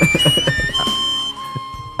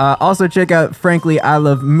 Also, check out Frankly I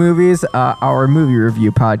Love Movies, our movie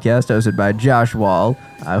review podcast hosted by Josh Wall,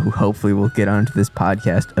 who hopefully will get onto this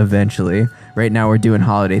podcast eventually. Right now, we're doing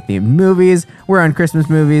holiday-themed movies. We're on Christmas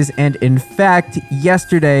movies, and in fact,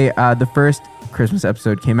 yesterday, the first Christmas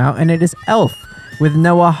episode came out, and it is Elf. with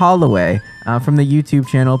Noah Holloway from the YouTube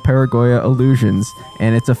channel Paragoya Illusions.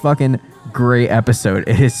 And it's a fucking great episode.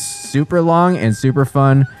 It is super long and super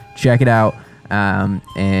fun. Check it out.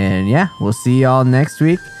 And yeah, we'll see y'all next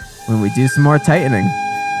week when we do some more tightening.